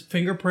 his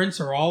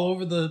fingerprints are all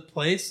over the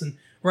place. And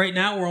right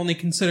now we're only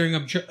considering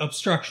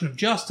obstruction of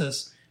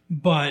justice,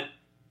 but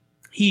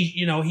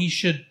he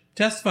should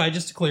testify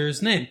just to clear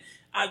his name.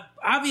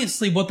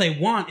 Obviously what they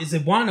want is they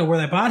want to know where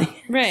that body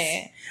is.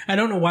 Right. I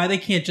don't know why they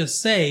can't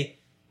just say,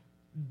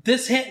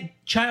 this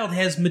child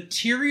has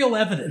material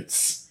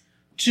evidence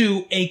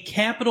to a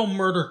capital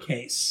murder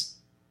case.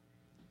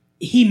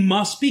 He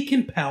must be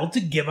compelled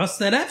to give us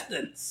that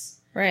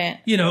evidence. Right.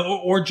 You know,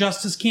 or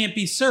justice can't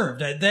be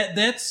served.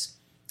 That's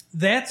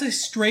a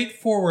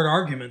straightforward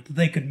argument that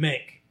they could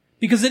make.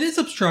 Because it is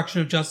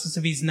obstruction of justice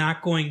if he's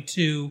not going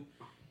to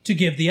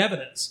give the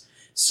evidence.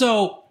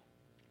 So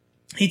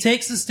he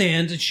takes the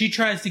stand and she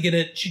tries to get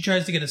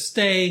a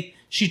stay.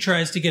 She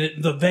tries to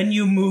get the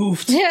venue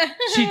moved.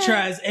 She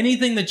tries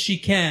anything that she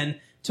can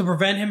to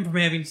prevent him from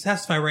having to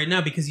testify right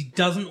now because he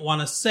doesn't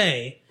want to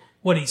say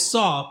what he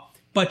saw.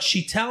 But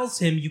she tells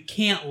him you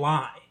can't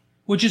lie,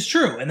 which is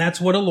true. And that's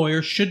what a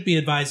lawyer should be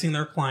advising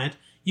their client.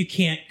 You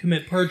can't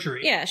commit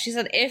perjury. Yeah, she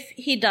said if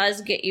he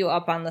does get you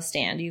up on the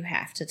stand, you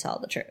have to tell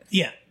the truth.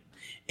 Yeah.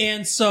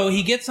 And so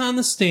he gets on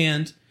the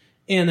stand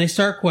and they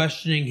start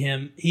questioning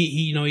him.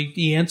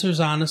 He answers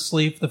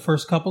honestly for the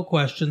first couple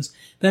questions.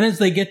 Then as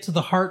they get to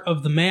the heart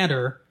of the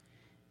matter,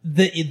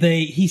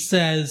 he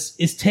says,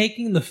 is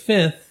taking the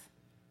fifth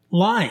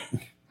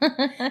lying?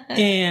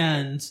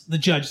 And the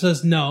judge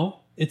says, no.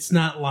 It's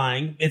not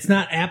lying. It's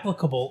not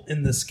applicable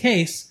in this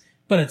case,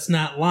 but it's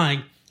not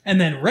lying.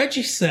 And then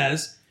Reggie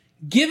says,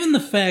 given the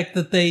fact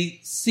that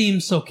they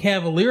seem so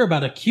cavalier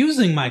about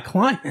accusing my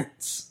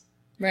clients,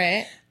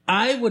 right,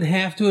 I would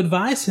have to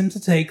advise him to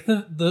take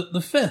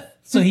the fifth.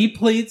 So he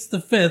pleads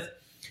the fifth,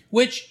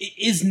 which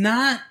is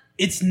not,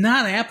 it's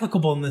not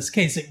applicable in this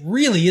case. It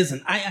really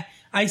isn't. I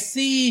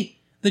think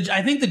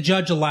the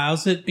judge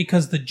allows it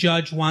because the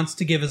judge wants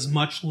to give as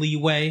much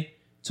leeway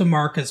to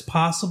Mark as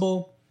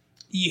possible.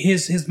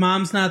 His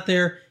mom's not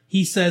there.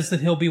 He says that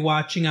he'll be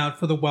watching out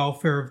for the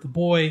welfare of the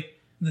boy.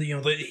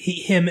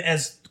 Him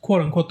as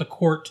quote unquote the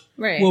court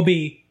will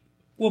be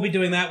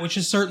doing that, which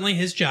is certainly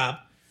his job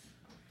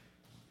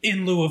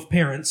in lieu of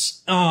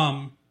parents.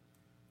 And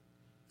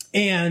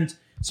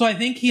so I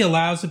think he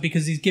allows it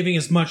because he's giving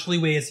as much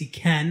leeway as he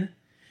can.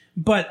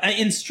 But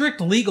in strict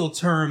legal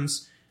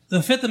terms,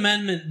 the Fifth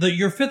Amendment,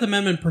 your Fifth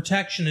Amendment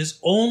protection is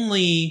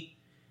only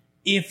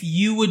if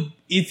you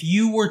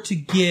were to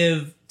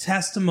give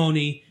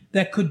testimony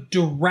that could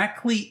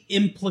directly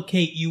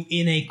implicate you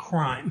in a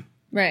crime.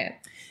 Right.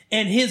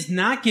 And his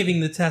not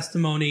giving the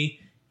testimony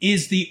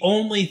is the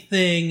only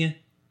thing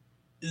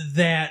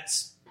that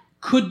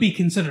could be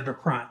considered a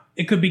crime.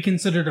 It could be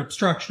considered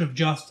obstruction of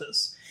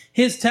justice.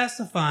 His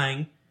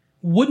testifying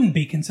wouldn't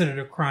be considered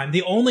a crime.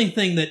 The only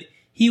thing that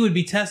he would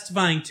be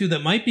testifying to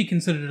that might be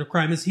considered a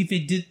crime is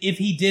if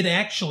he did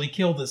actually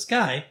kill this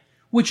guy,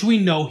 which we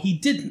know he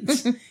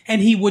didn't.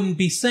 And he wouldn't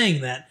be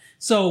saying that.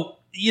 So,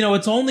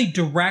 it's only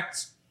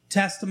direct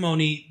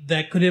testimony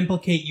that could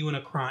implicate you in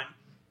a crime.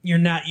 You're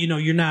not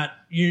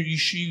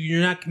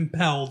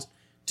compelled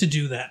to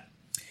do that.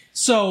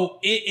 So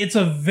it's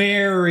a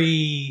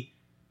very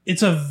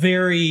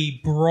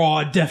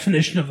broad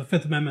definition of the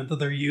Fifth Amendment that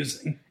they're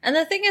using. And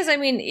the thing is, I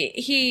mean,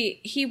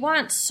 he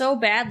wants so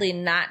badly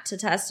not to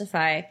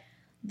testify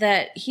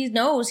that he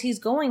knows he's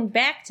going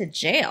back to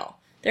jail.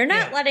 They're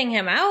not letting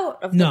him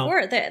out of the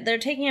court. They're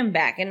taking him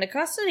back into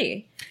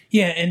custody.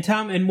 Yeah,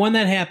 and when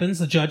that happens,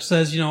 the judge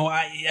says,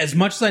 as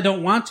much as I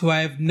don't want to,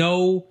 I have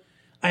no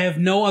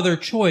other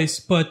choice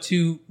but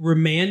to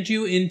remand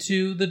you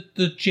into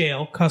the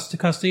jail,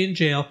 custody in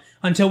jail,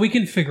 until we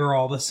can figure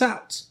all this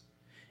out.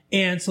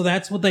 And so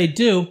that's what they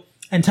do.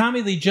 And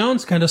Tommy Lee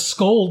Jones kind of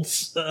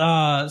scolds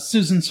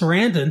Susan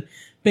Sarandon,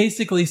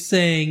 basically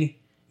saying,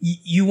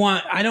 "You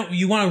want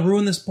to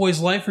ruin this boy's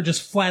life, or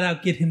just flat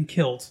out get him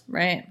killed?"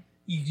 Right.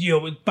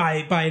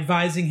 By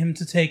advising him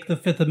to take the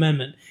Fifth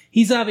Amendment.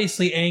 He's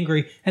obviously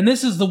angry, and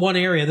this is the one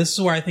area. This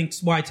is where I think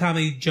why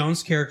Tommy Lee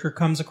Jones' character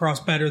comes across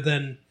better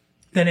than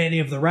any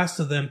of the rest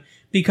of them,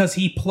 because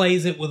he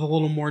plays it with a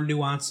little more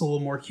nuance, a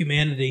little more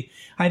humanity.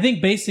 I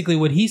think basically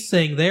what he's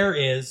saying there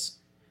is,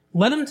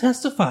 let him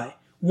testify.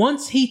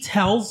 Once he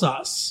tells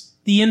us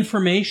the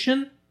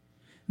information,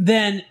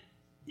 then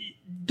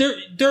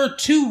there are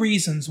two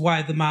reasons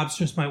why the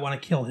mobsters might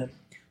want to kill him: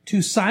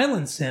 to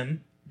silence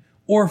him,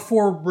 or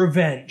for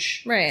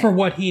revenge for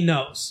what he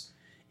knows.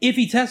 If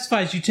he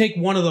testifies, you take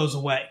one of those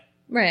away.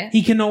 Right.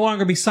 He can no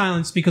longer be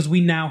silenced because we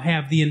now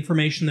have the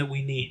information that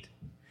we need.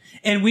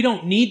 And we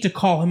don't need to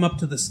call him up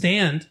to the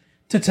stand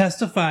to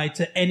testify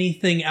to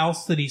anything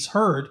else that he's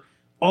heard.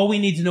 All we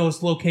need to know is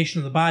the location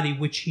of the body,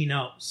 which he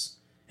knows.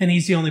 And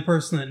he's the only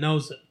person that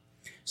knows it.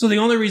 So the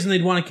only reason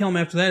they'd want to kill him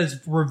after that is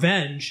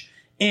revenge.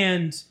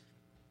 And,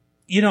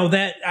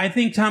 that I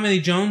think Tommy Lee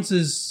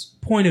Jones's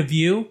point of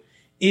view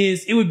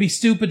is it would be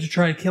stupid to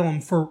try to kill him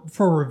for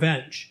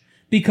revenge.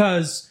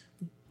 Because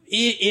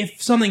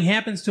if something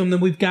happens to him,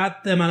 then we've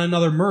got them on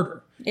another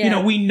murder.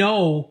 Yeah. We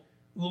know,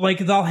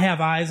 they'll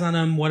have eyes on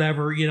him,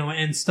 whatever,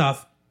 and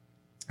stuff.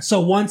 So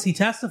once he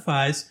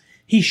testifies,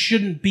 he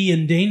shouldn't be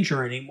in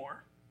danger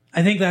anymore.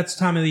 I think that's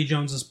Tommy Lee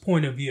Jones's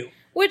point of view.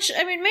 Which,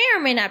 may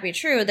or may not be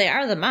true. They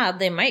are the mob.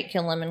 They might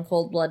kill him in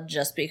cold blood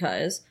just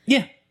because.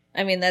 Yeah.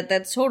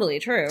 That's totally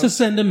true. To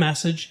send a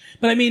message.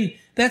 But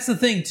that's the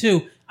thing,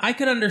 too. I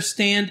could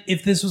understand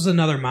if this was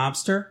another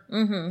mobster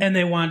and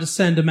they wanted to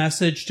send a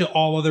message to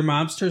all other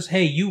mobsters,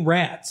 hey, you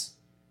rats,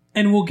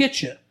 and we'll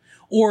get you.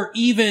 Or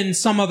even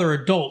some other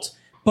adult.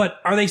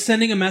 But are they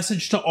sending a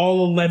message to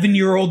all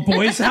 11-year-old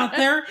boys out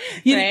there?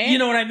 You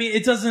know what I mean?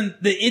 It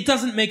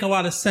doesn't make a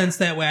lot of sense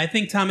that way. I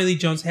think Tommy Lee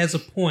Jones has a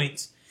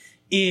point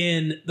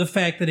in the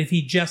fact that if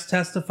he just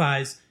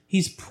testifies,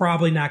 he's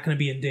probably not going to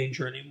be in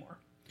danger anymore.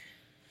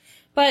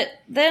 But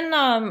then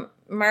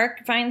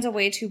Mark finds a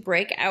way to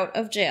break out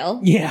of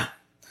jail. Yeah.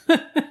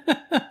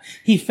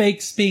 He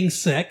fakes being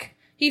sick.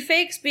 He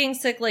fakes being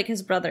sick like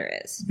his brother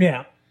is.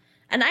 Yeah.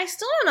 And I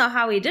still don't know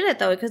how he did it,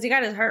 though, because he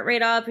got his heart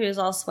rate up. He was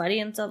all sweaty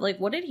and stuff.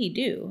 What did he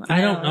do? I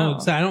don't know.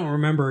 I don't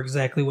remember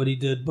exactly what he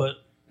did, but...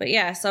 But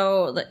yeah,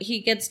 so he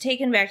gets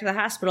taken back to the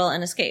hospital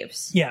and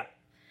escapes. Yeah.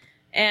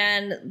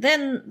 And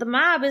then the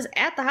mob is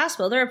at the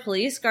hospital. There are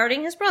police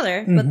guarding his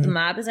brother, but the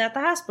mob is at the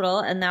hospital,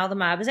 and now the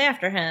mob is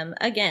after him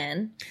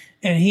again.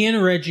 And he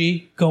and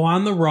Reggie go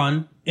on the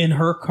run in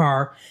her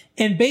car.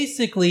 And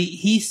basically,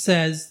 he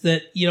says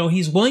that,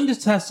 he's willing to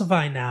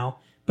testify now,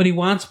 but he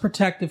wants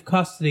protective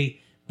custody.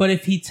 But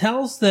if he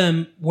tells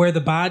them where the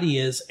body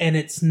is and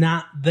it's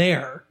not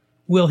there,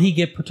 will he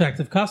get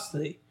protective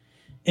custody?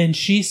 And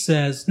she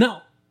says,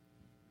 no.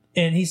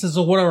 And he says,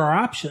 well, what are our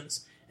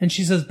options? And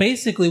she says,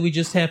 basically, we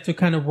just have to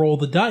kind of roll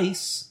the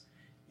dice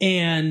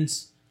and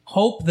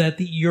hope that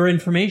your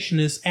information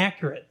is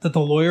accurate, that the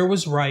lawyer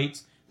was right.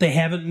 They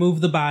haven't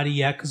moved the body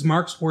yet because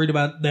Mark's worried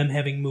about them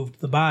having moved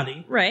the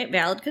body. Right.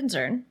 Valid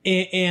concern.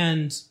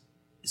 And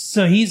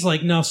so he's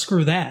like, no,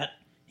 screw that.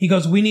 He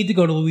goes, we need to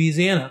go to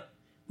Louisiana.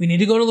 We need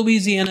to go to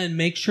Louisiana and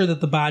make sure that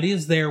the body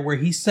is there where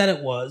he said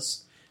it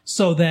was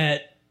so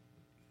that,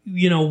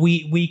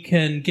 we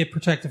can get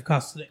protective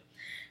custody.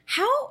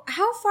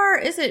 How far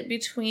is it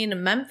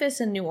between Memphis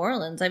and New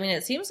Orleans?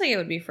 It seems like it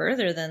would be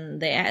further than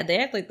they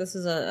act like this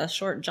is a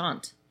short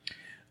jaunt.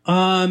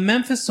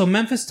 Memphis,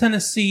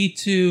 Tennessee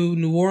to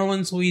New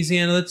Orleans,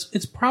 Louisiana.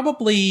 It's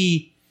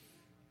probably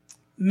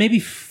maybe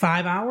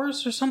 5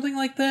 hours or something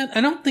like that.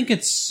 I don't think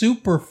it's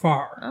super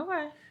far.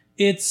 Okay.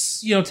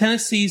 It's,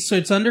 Tennessee, so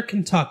it's under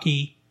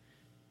Kentucky.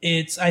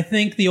 It's, I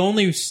think, the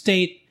only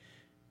state,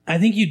 I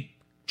think you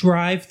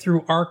drive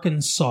through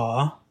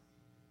Arkansas.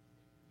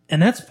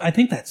 And I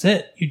think that's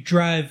it. You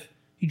drive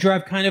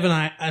kind of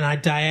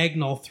an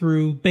diagonal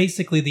through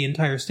basically the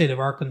entire state of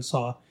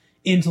Arkansas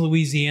into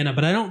Louisiana,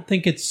 but I don't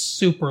think it's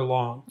super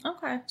long.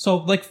 Okay.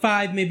 So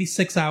 5, maybe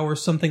 6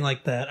 hours, something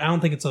like that. I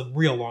don't think it's a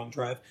real long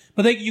drive,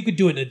 but you could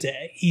do it in a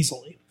day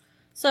easily.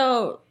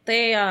 So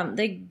they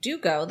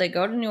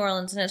go to New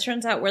Orleans, and it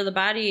turns out where the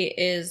body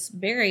is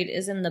buried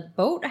is in the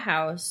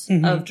boathouse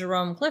of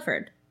Jerome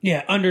Clifford.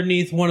 Yeah,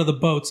 underneath one of the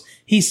boats.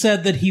 He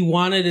said that he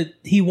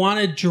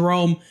wanted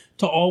Jerome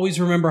to always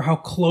remember how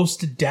close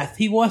to death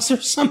he was or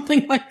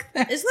something like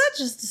that. Isn't that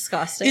just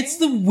disgusting? It's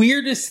the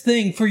weirdest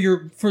thing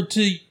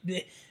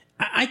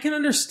I can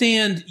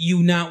understand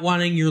you not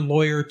wanting your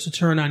lawyer to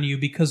turn on you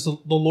because the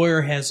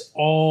lawyer has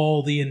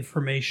all the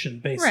information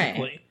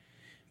basically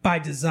by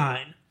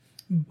design.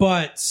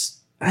 but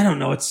I don't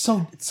know. It's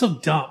so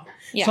dumb.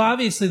 Yeah. So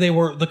obviously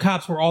the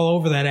cops were all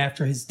over that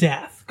after his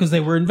death because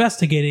they were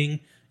investigating.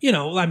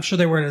 I'm sure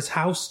they were at his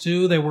house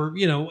too. They were,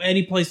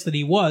 any place that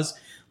he was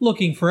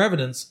looking for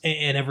evidence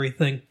and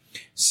everything.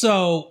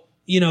 So,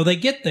 they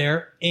get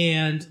there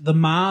and the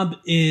mob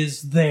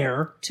is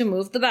there to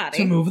move the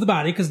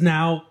body because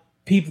now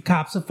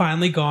cops have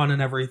finally gone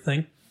and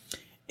everything.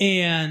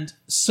 And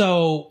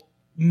so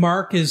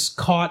Mark is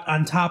caught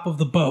on top of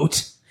the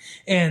boat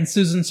and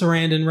Susan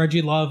Sarandon,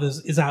 Reggie Love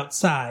is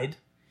outside,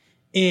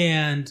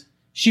 and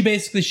she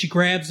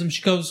grabs him.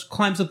 She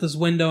climbs up this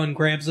window and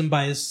grabs him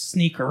by his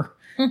sneaker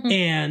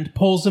and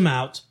pulls him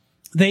out.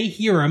 They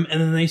hear him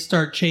and then they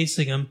start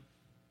chasing him.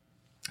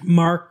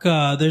 Mark,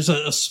 there's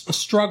a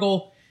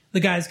struggle. The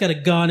guy's got a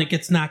gun. It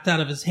gets knocked out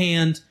of his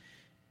hand.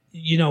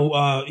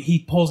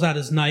 He pulls out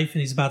his knife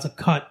and he's about to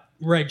cut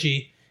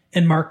Reggie.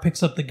 And Mark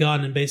picks up the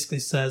gun and basically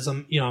says,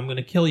 I'm going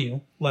to kill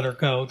you. Let her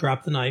go.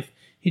 Drop the knife.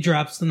 He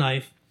drops the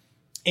knife.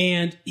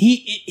 And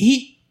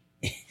he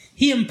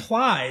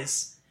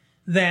implies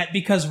that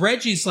because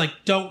Reggie's like,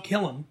 don't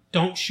kill him.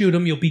 Don't shoot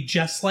him. You'll be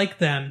just like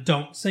them.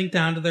 Don't sink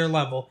down to their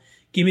level.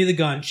 Give me the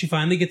gun. She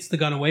finally gets the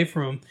gun away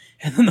from him.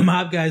 And then the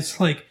mob guy's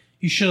like,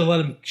 you should have let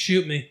him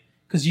shoot me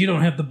because you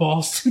don't have the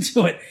balls to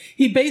do it.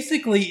 He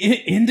basically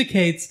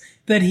indicates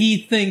that he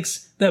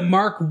thinks that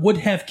Mark would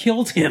have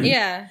killed him.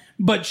 Yeah.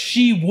 But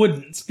she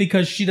wouldn't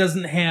because she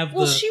doesn't have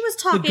she was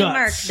talking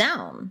Mark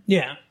down.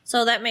 Yeah.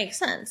 So that makes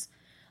sense.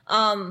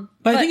 But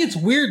I think it's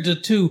weird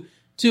to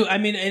I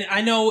mean, and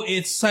I know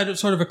it's sort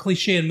of a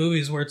cliche in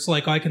movies where it's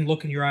like, I can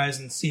look in your eyes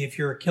and see if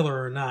you're a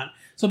killer or not.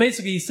 So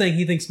basically he's saying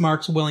he thinks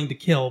Mark's willing to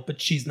kill,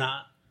 but she's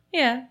not.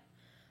 Yeah.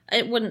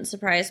 It wouldn't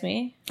surprise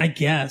me. I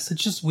guess.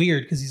 It's just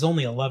weird because he's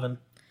only 11.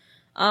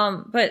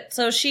 But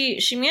so she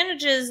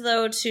manages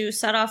though to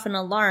set off an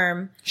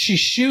alarm. She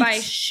shoots by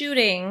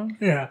shooting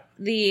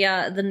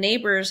the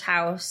neighbor's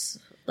house.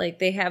 Like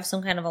they have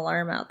some kind of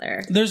alarm out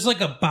there. There's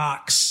like a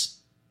box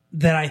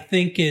that I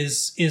think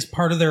is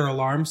part of their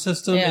alarm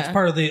system. Yeah. It's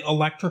part of the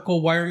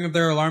electrical wiring of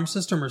their alarm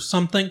system or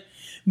something.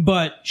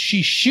 But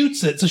she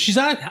shoots it. So she's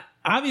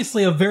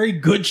obviously a very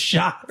good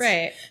shot.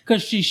 Right.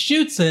 Because she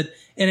shoots it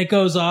and it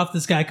goes off.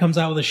 This guy comes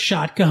out with a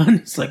shotgun.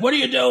 He's like, what are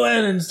you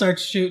doing? And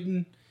starts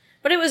shooting.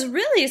 But it was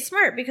really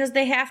smart because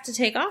they have to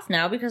take off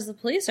now because the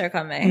police are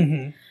coming.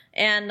 Mm-hmm.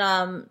 And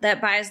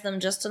that buys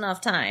them just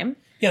enough time.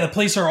 Yeah, the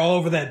police are all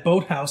over that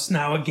boathouse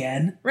now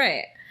again.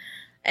 Right.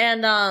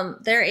 And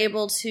they're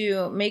able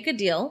to make a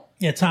deal.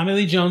 Yeah, Tommy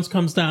Lee Jones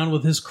comes down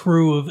with his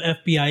crew of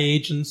FBI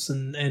agents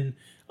and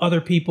other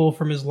people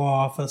from his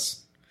law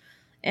office.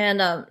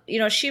 And,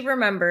 she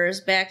remembers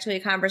back to a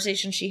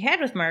conversation she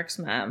had with Mark's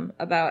mom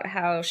about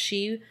how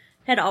she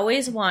had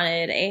always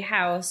wanted a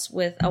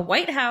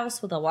white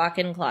house with a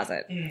walk-in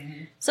closet.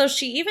 Mm-hmm. So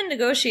she even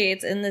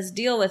negotiates in this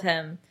deal with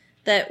him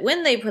that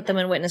when they put them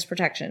in witness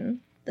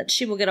protection, that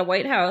she will get a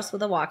white house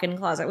with a walk-in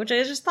closet, which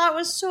I just thought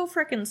was so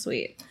freaking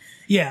sweet.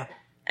 Yeah.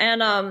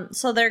 And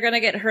so they're going to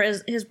get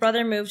his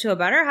brother moved to a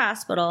better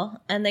hospital,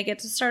 and they get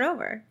to start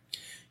over.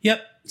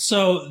 Yep.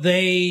 So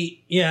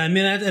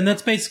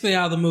that's basically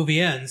how the movie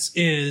ends,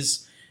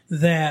 is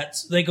that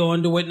they go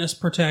into witness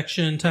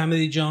protection. Tommy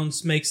Lee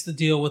Jones makes the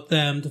deal with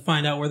them to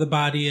find out where the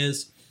body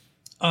is.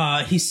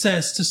 He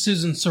says to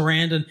Susan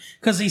Sarandon,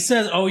 because he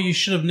says, you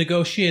should have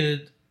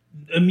negotiated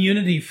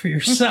immunity for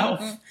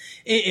yourself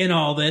in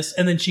all this.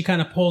 And then she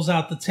kind of pulls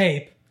out the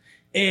tape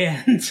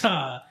and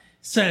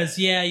says,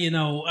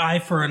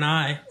 eye for an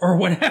eye or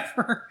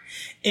whatever.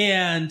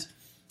 And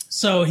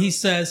so he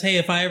says, hey,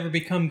 if I ever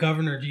become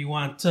governor, do you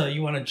want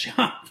a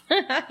job?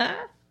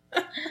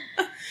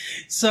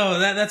 So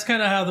that's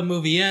kind of how the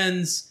movie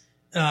ends.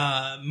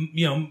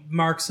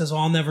 Mark says,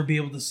 I'll never be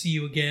able to see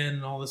you again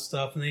and all this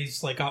stuff. And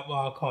he's like,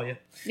 I'll call you.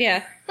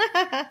 Yeah.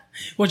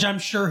 Which I'm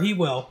sure he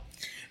will.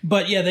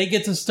 But yeah, they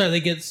get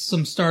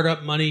some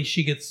startup money.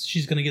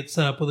 She's going to get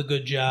set up with a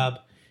good job.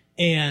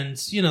 And,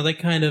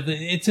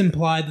 it's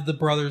implied that the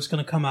brother's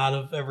going to come out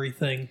of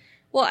everything.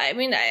 Well, I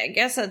mean, I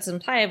guess that's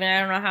implied. I mean, I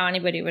don't know how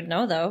anybody would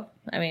know, though.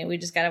 I mean, we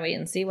just got to wait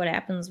and see what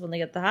happens when they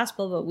get to the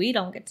hospital, but we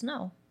don't get to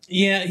know.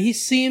 Yeah, he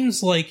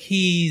seems like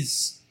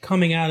he's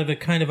coming out of it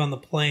kind of on the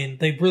plane.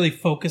 They really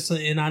focus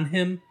in on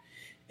him,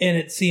 and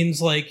it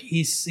seems like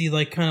he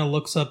kind of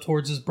looks up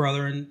towards his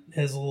brother and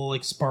has a little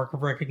spark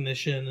of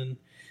recognition and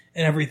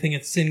everything.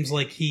 It seems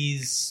like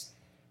he's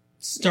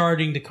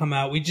starting to come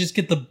out. We just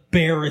get the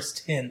barest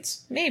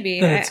hint.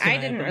 Maybe. I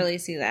didn't really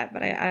see that,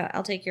 but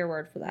I'll take your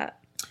word for that.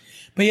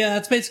 But yeah,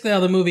 that's basically how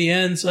the movie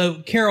ends.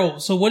 Carol,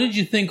 so what did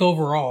you think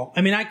overall?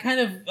 I mean,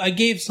 I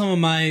gave some of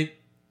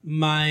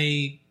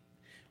my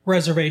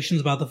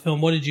reservations about the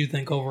film. What did you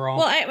think overall?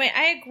 Well,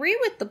 I agree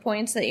with the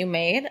points that you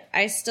made.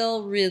 I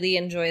still really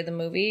enjoy the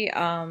movie.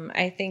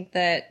 I think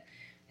that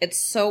it's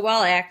so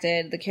well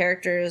acted. The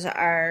characters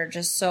are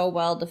just so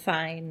well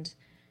defined.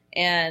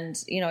 And,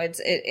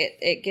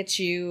 it gets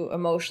you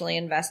emotionally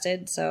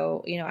invested.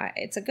 So,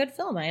 it's a good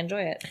film. I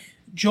enjoy it.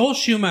 Joel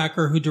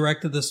Schumacher, who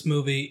directed this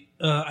movie,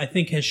 I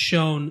think has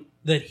shown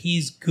that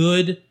he's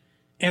good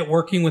at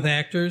working with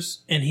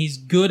actors, and he's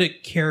good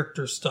at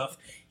character stuff.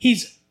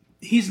 He's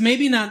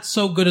maybe not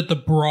so good at the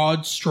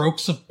broad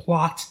strokes of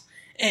plot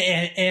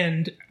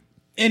and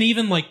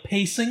even like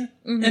pacing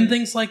and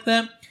things like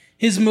that.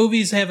 His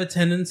movies have a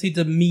tendency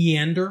to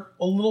meander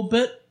a little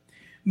bit,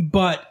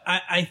 but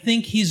I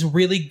think he's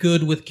really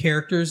good with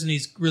characters and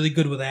he's really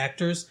good with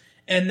actors,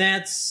 and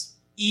that's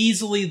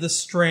easily the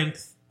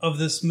strength of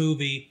this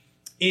movie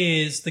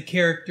is the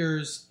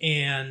characters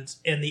and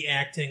the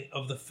acting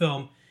of the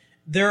film.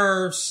 There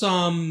are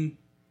some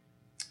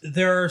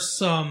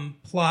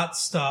plot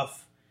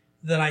stuff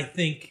that I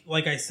think,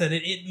 like I said,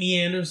 it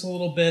meanders a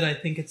little bit. I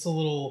think it's a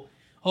little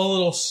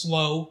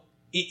slow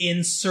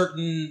in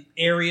certain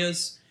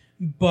areas,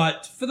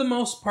 but for the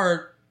most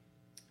part,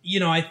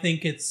 I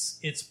think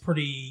it's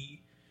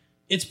pretty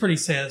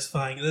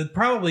satisfying.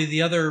 Probably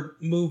the other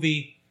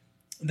movie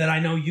that I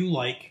know you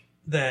like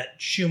that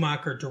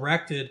Schumacher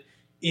directed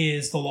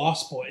is The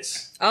Lost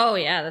Boys. Oh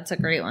yeah, that's a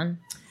great one.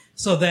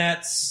 So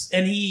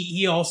and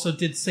he also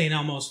did St.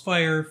 Elmo's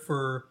Fire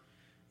for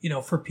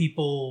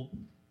people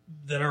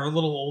that are a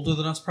little older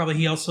than us. Probably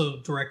he also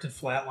directed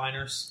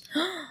Flatliners.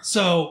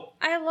 So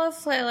I love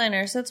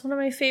Flatliners. That's one of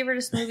my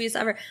favoriteest movies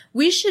ever.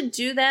 We should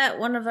do that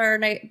one of our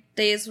night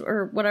days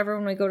or whatever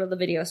when we go to the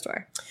video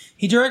store.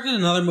 He directed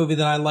another movie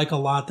that I like a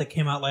lot that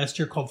came out last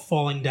year called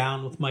Falling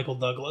Down with Michael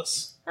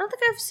Douglas. I don't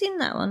think I've seen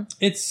that one.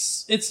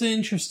 It's an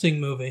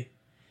interesting movie.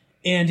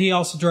 And he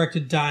also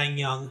directed Dying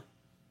Young.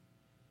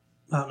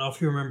 I don't know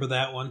if you remember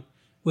that one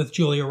with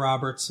Julia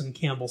Roberts and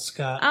Campbell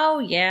Scott. Oh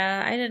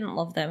yeah, I didn't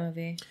love that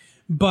movie.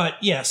 But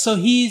yeah, so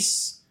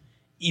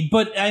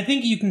but I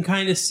think you can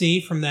kind of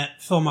see from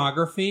that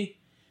filmography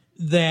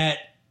that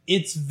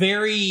it's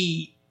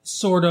very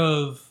sort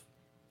of,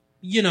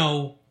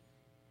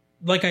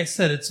 like I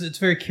said, it's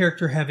very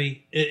character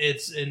heavy.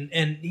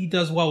 And he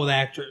does well with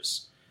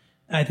actors.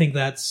 I think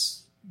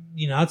that's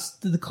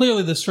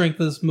clearly the strength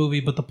of this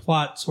movie, but the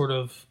plot sort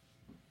of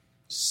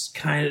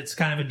it's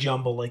kind of a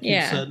jumble, like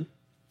you said.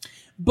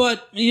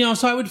 But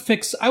so I would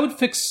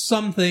fix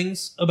some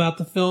things about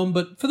the film,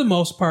 but for the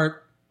most part,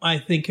 I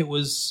think it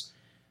was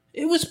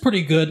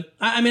pretty good.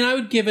 I mean, I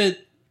would give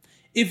it,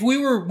 if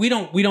we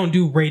don't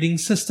do rating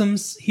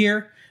systems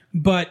here,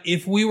 but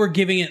if we were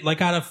giving it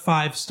like out of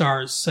 5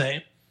 stars,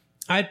 say,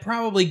 I'd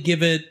probably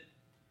give it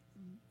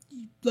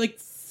like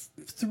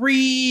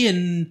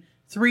 3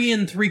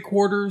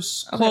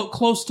 3/4, okay.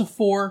 Close to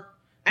 4.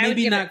 I would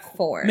give it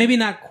 4. Maybe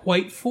not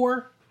quite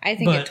 4. I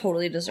think it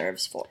totally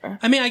deserves 4.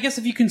 I mean, I guess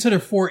if you consider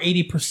 4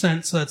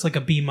 80%, so that's like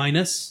a B-,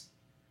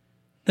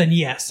 then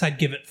yes, I'd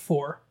give it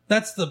 4.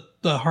 That's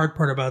the hard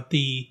part about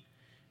the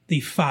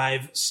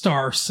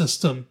 5-star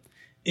system,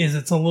 is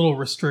it's a little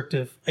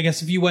restrictive. I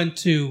guess if you went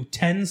to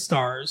 10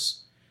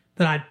 stars,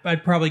 then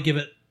I'd probably give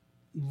it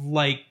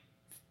like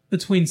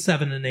between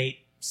 7 and 8,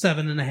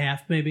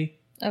 7.5 maybe.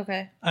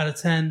 Okay. Out of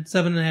 10,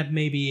 7.5,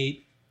 maybe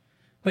 8.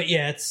 But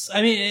yeah,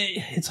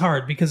 it's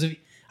hard because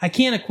I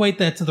can't equate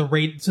that to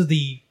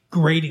the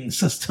grading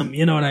system.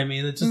 You know what I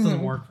mean? It just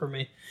doesn't work for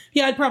me.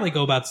 Yeah, I'd probably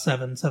go about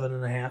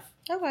 7.5.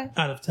 Okay.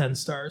 Out of 10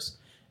 stars.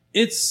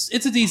 It's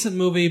a decent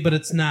movie, but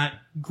it's not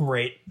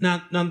great.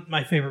 Not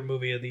my favorite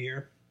movie of the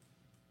year.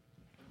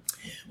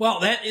 Well,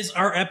 that is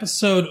our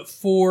episode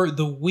for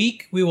the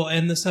week. We will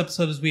end this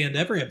episode as we end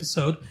every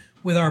episode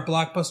with our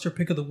blockbuster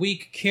pick of the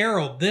week.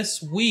 Carol,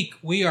 this week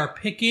we are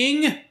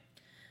picking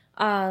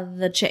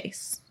The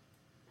Chase.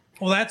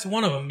 Well, that's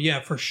one of them, yeah,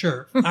 for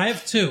sure. I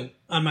have 2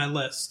 on my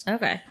list.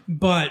 Okay.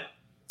 But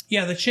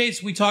yeah, The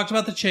Chase, we talked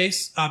about The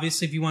Chase.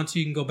 Obviously, if you want to,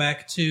 you can go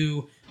back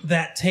to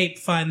that tape,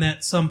 find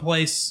that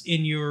someplace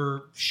in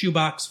your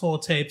shoebox full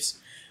of tapes.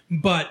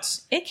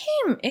 But it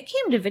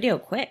came to video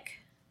quick.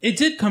 It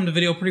did come to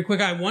video pretty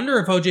quick. I wonder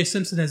if O.J.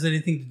 Simpson has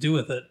anything to do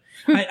with it.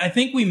 I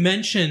think we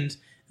mentioned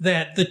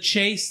that the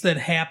chase that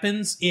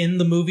happens in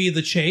the movie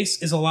The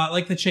Chase is a lot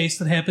like the chase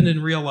that happened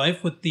in real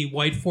life with the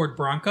white Ford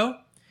Bronco.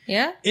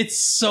 Yeah? It's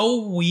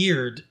so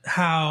weird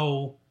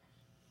how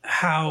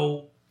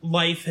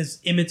life has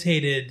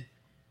imitated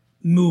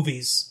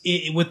movies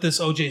with this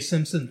O.J.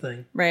 Simpson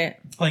thing. Right.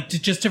 Like,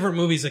 just different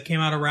movies that came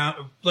out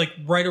around, like,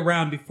 right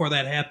around before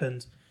that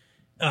happened,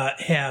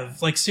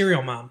 have, like,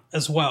 Serial Mom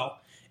as well.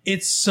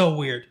 It's so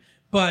weird.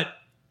 But,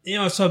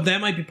 so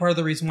that might be part of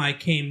the reason why I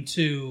came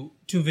to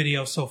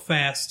video so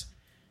fast.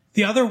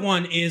 The other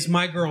one is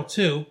My Girl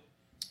 2,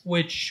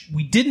 which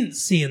we didn't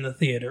see in the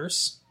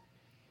theaters,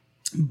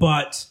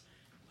 but,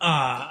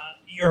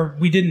 or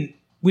we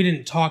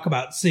didn't talk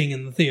about seeing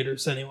in the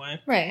theaters anyway.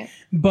 Right.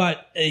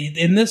 But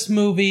in this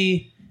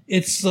movie,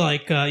 it's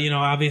like,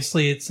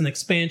 obviously it's an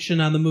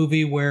expansion on the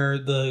movie where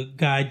the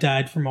guy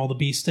died from all the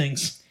bee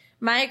stings.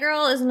 My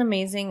Girl is an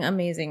amazing,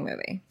 amazing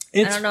movie.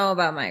 I don't know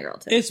about My Girl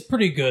 2. It's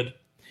pretty good.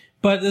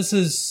 But this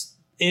is,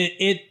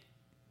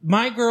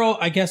 My Girl,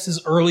 I guess,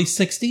 is early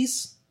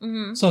 60s.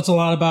 Mm-hmm. So it's a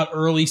lot about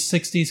early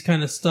 60s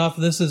kind of stuff.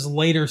 This is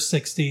later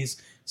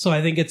 60s. So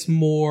I think it's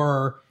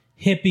more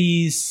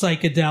hippies,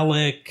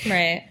 psychedelic.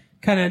 Right.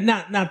 Kind of,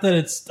 not that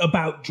it's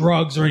about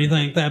drugs or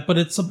anything like that, but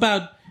it's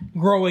about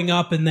growing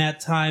up in that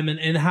time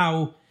and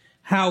how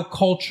how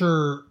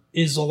culture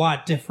is a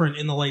lot different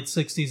in the late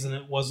 60s than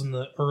it was in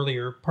the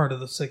earlier part of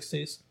the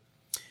 60s.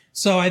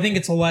 So I think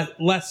it's a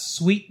lot less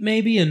sweet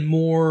maybe and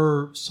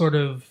more sort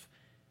of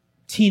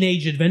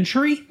teenage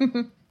adventure-y.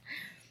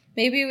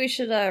 Maybe we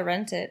should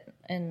rent it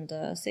and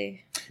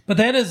see. But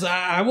that is,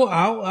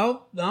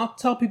 I'll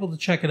tell people to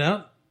check it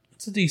out.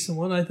 It's a decent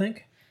one, I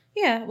think.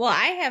 Yeah, well,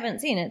 I haven't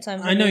seen it, so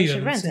I know we you should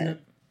haven't rent seen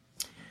it.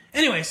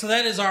 Anyway, so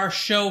that is our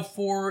show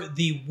for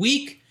the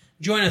week.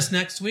 Join us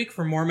next week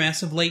for more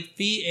Massive Late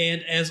Fee.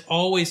 And as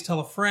always,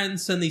 tell a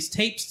friend, send these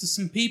tapes to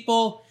some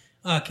people.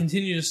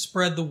 Continue to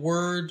spread the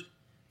word.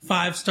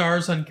 5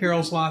 stars on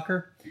Carol's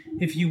Locker.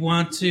 If you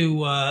want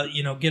to,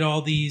 get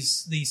all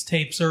these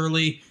tapes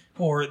early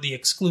or the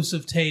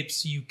exclusive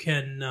tapes, you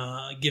can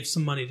give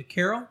some money to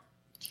Carol.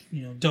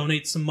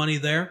 Donate some money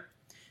there.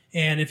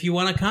 And if you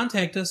want to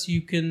contact us,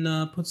 you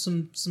can put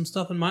some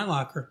stuff in my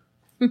locker.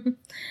 All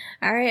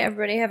right,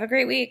 everybody, have a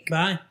great week.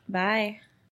 Bye. Bye.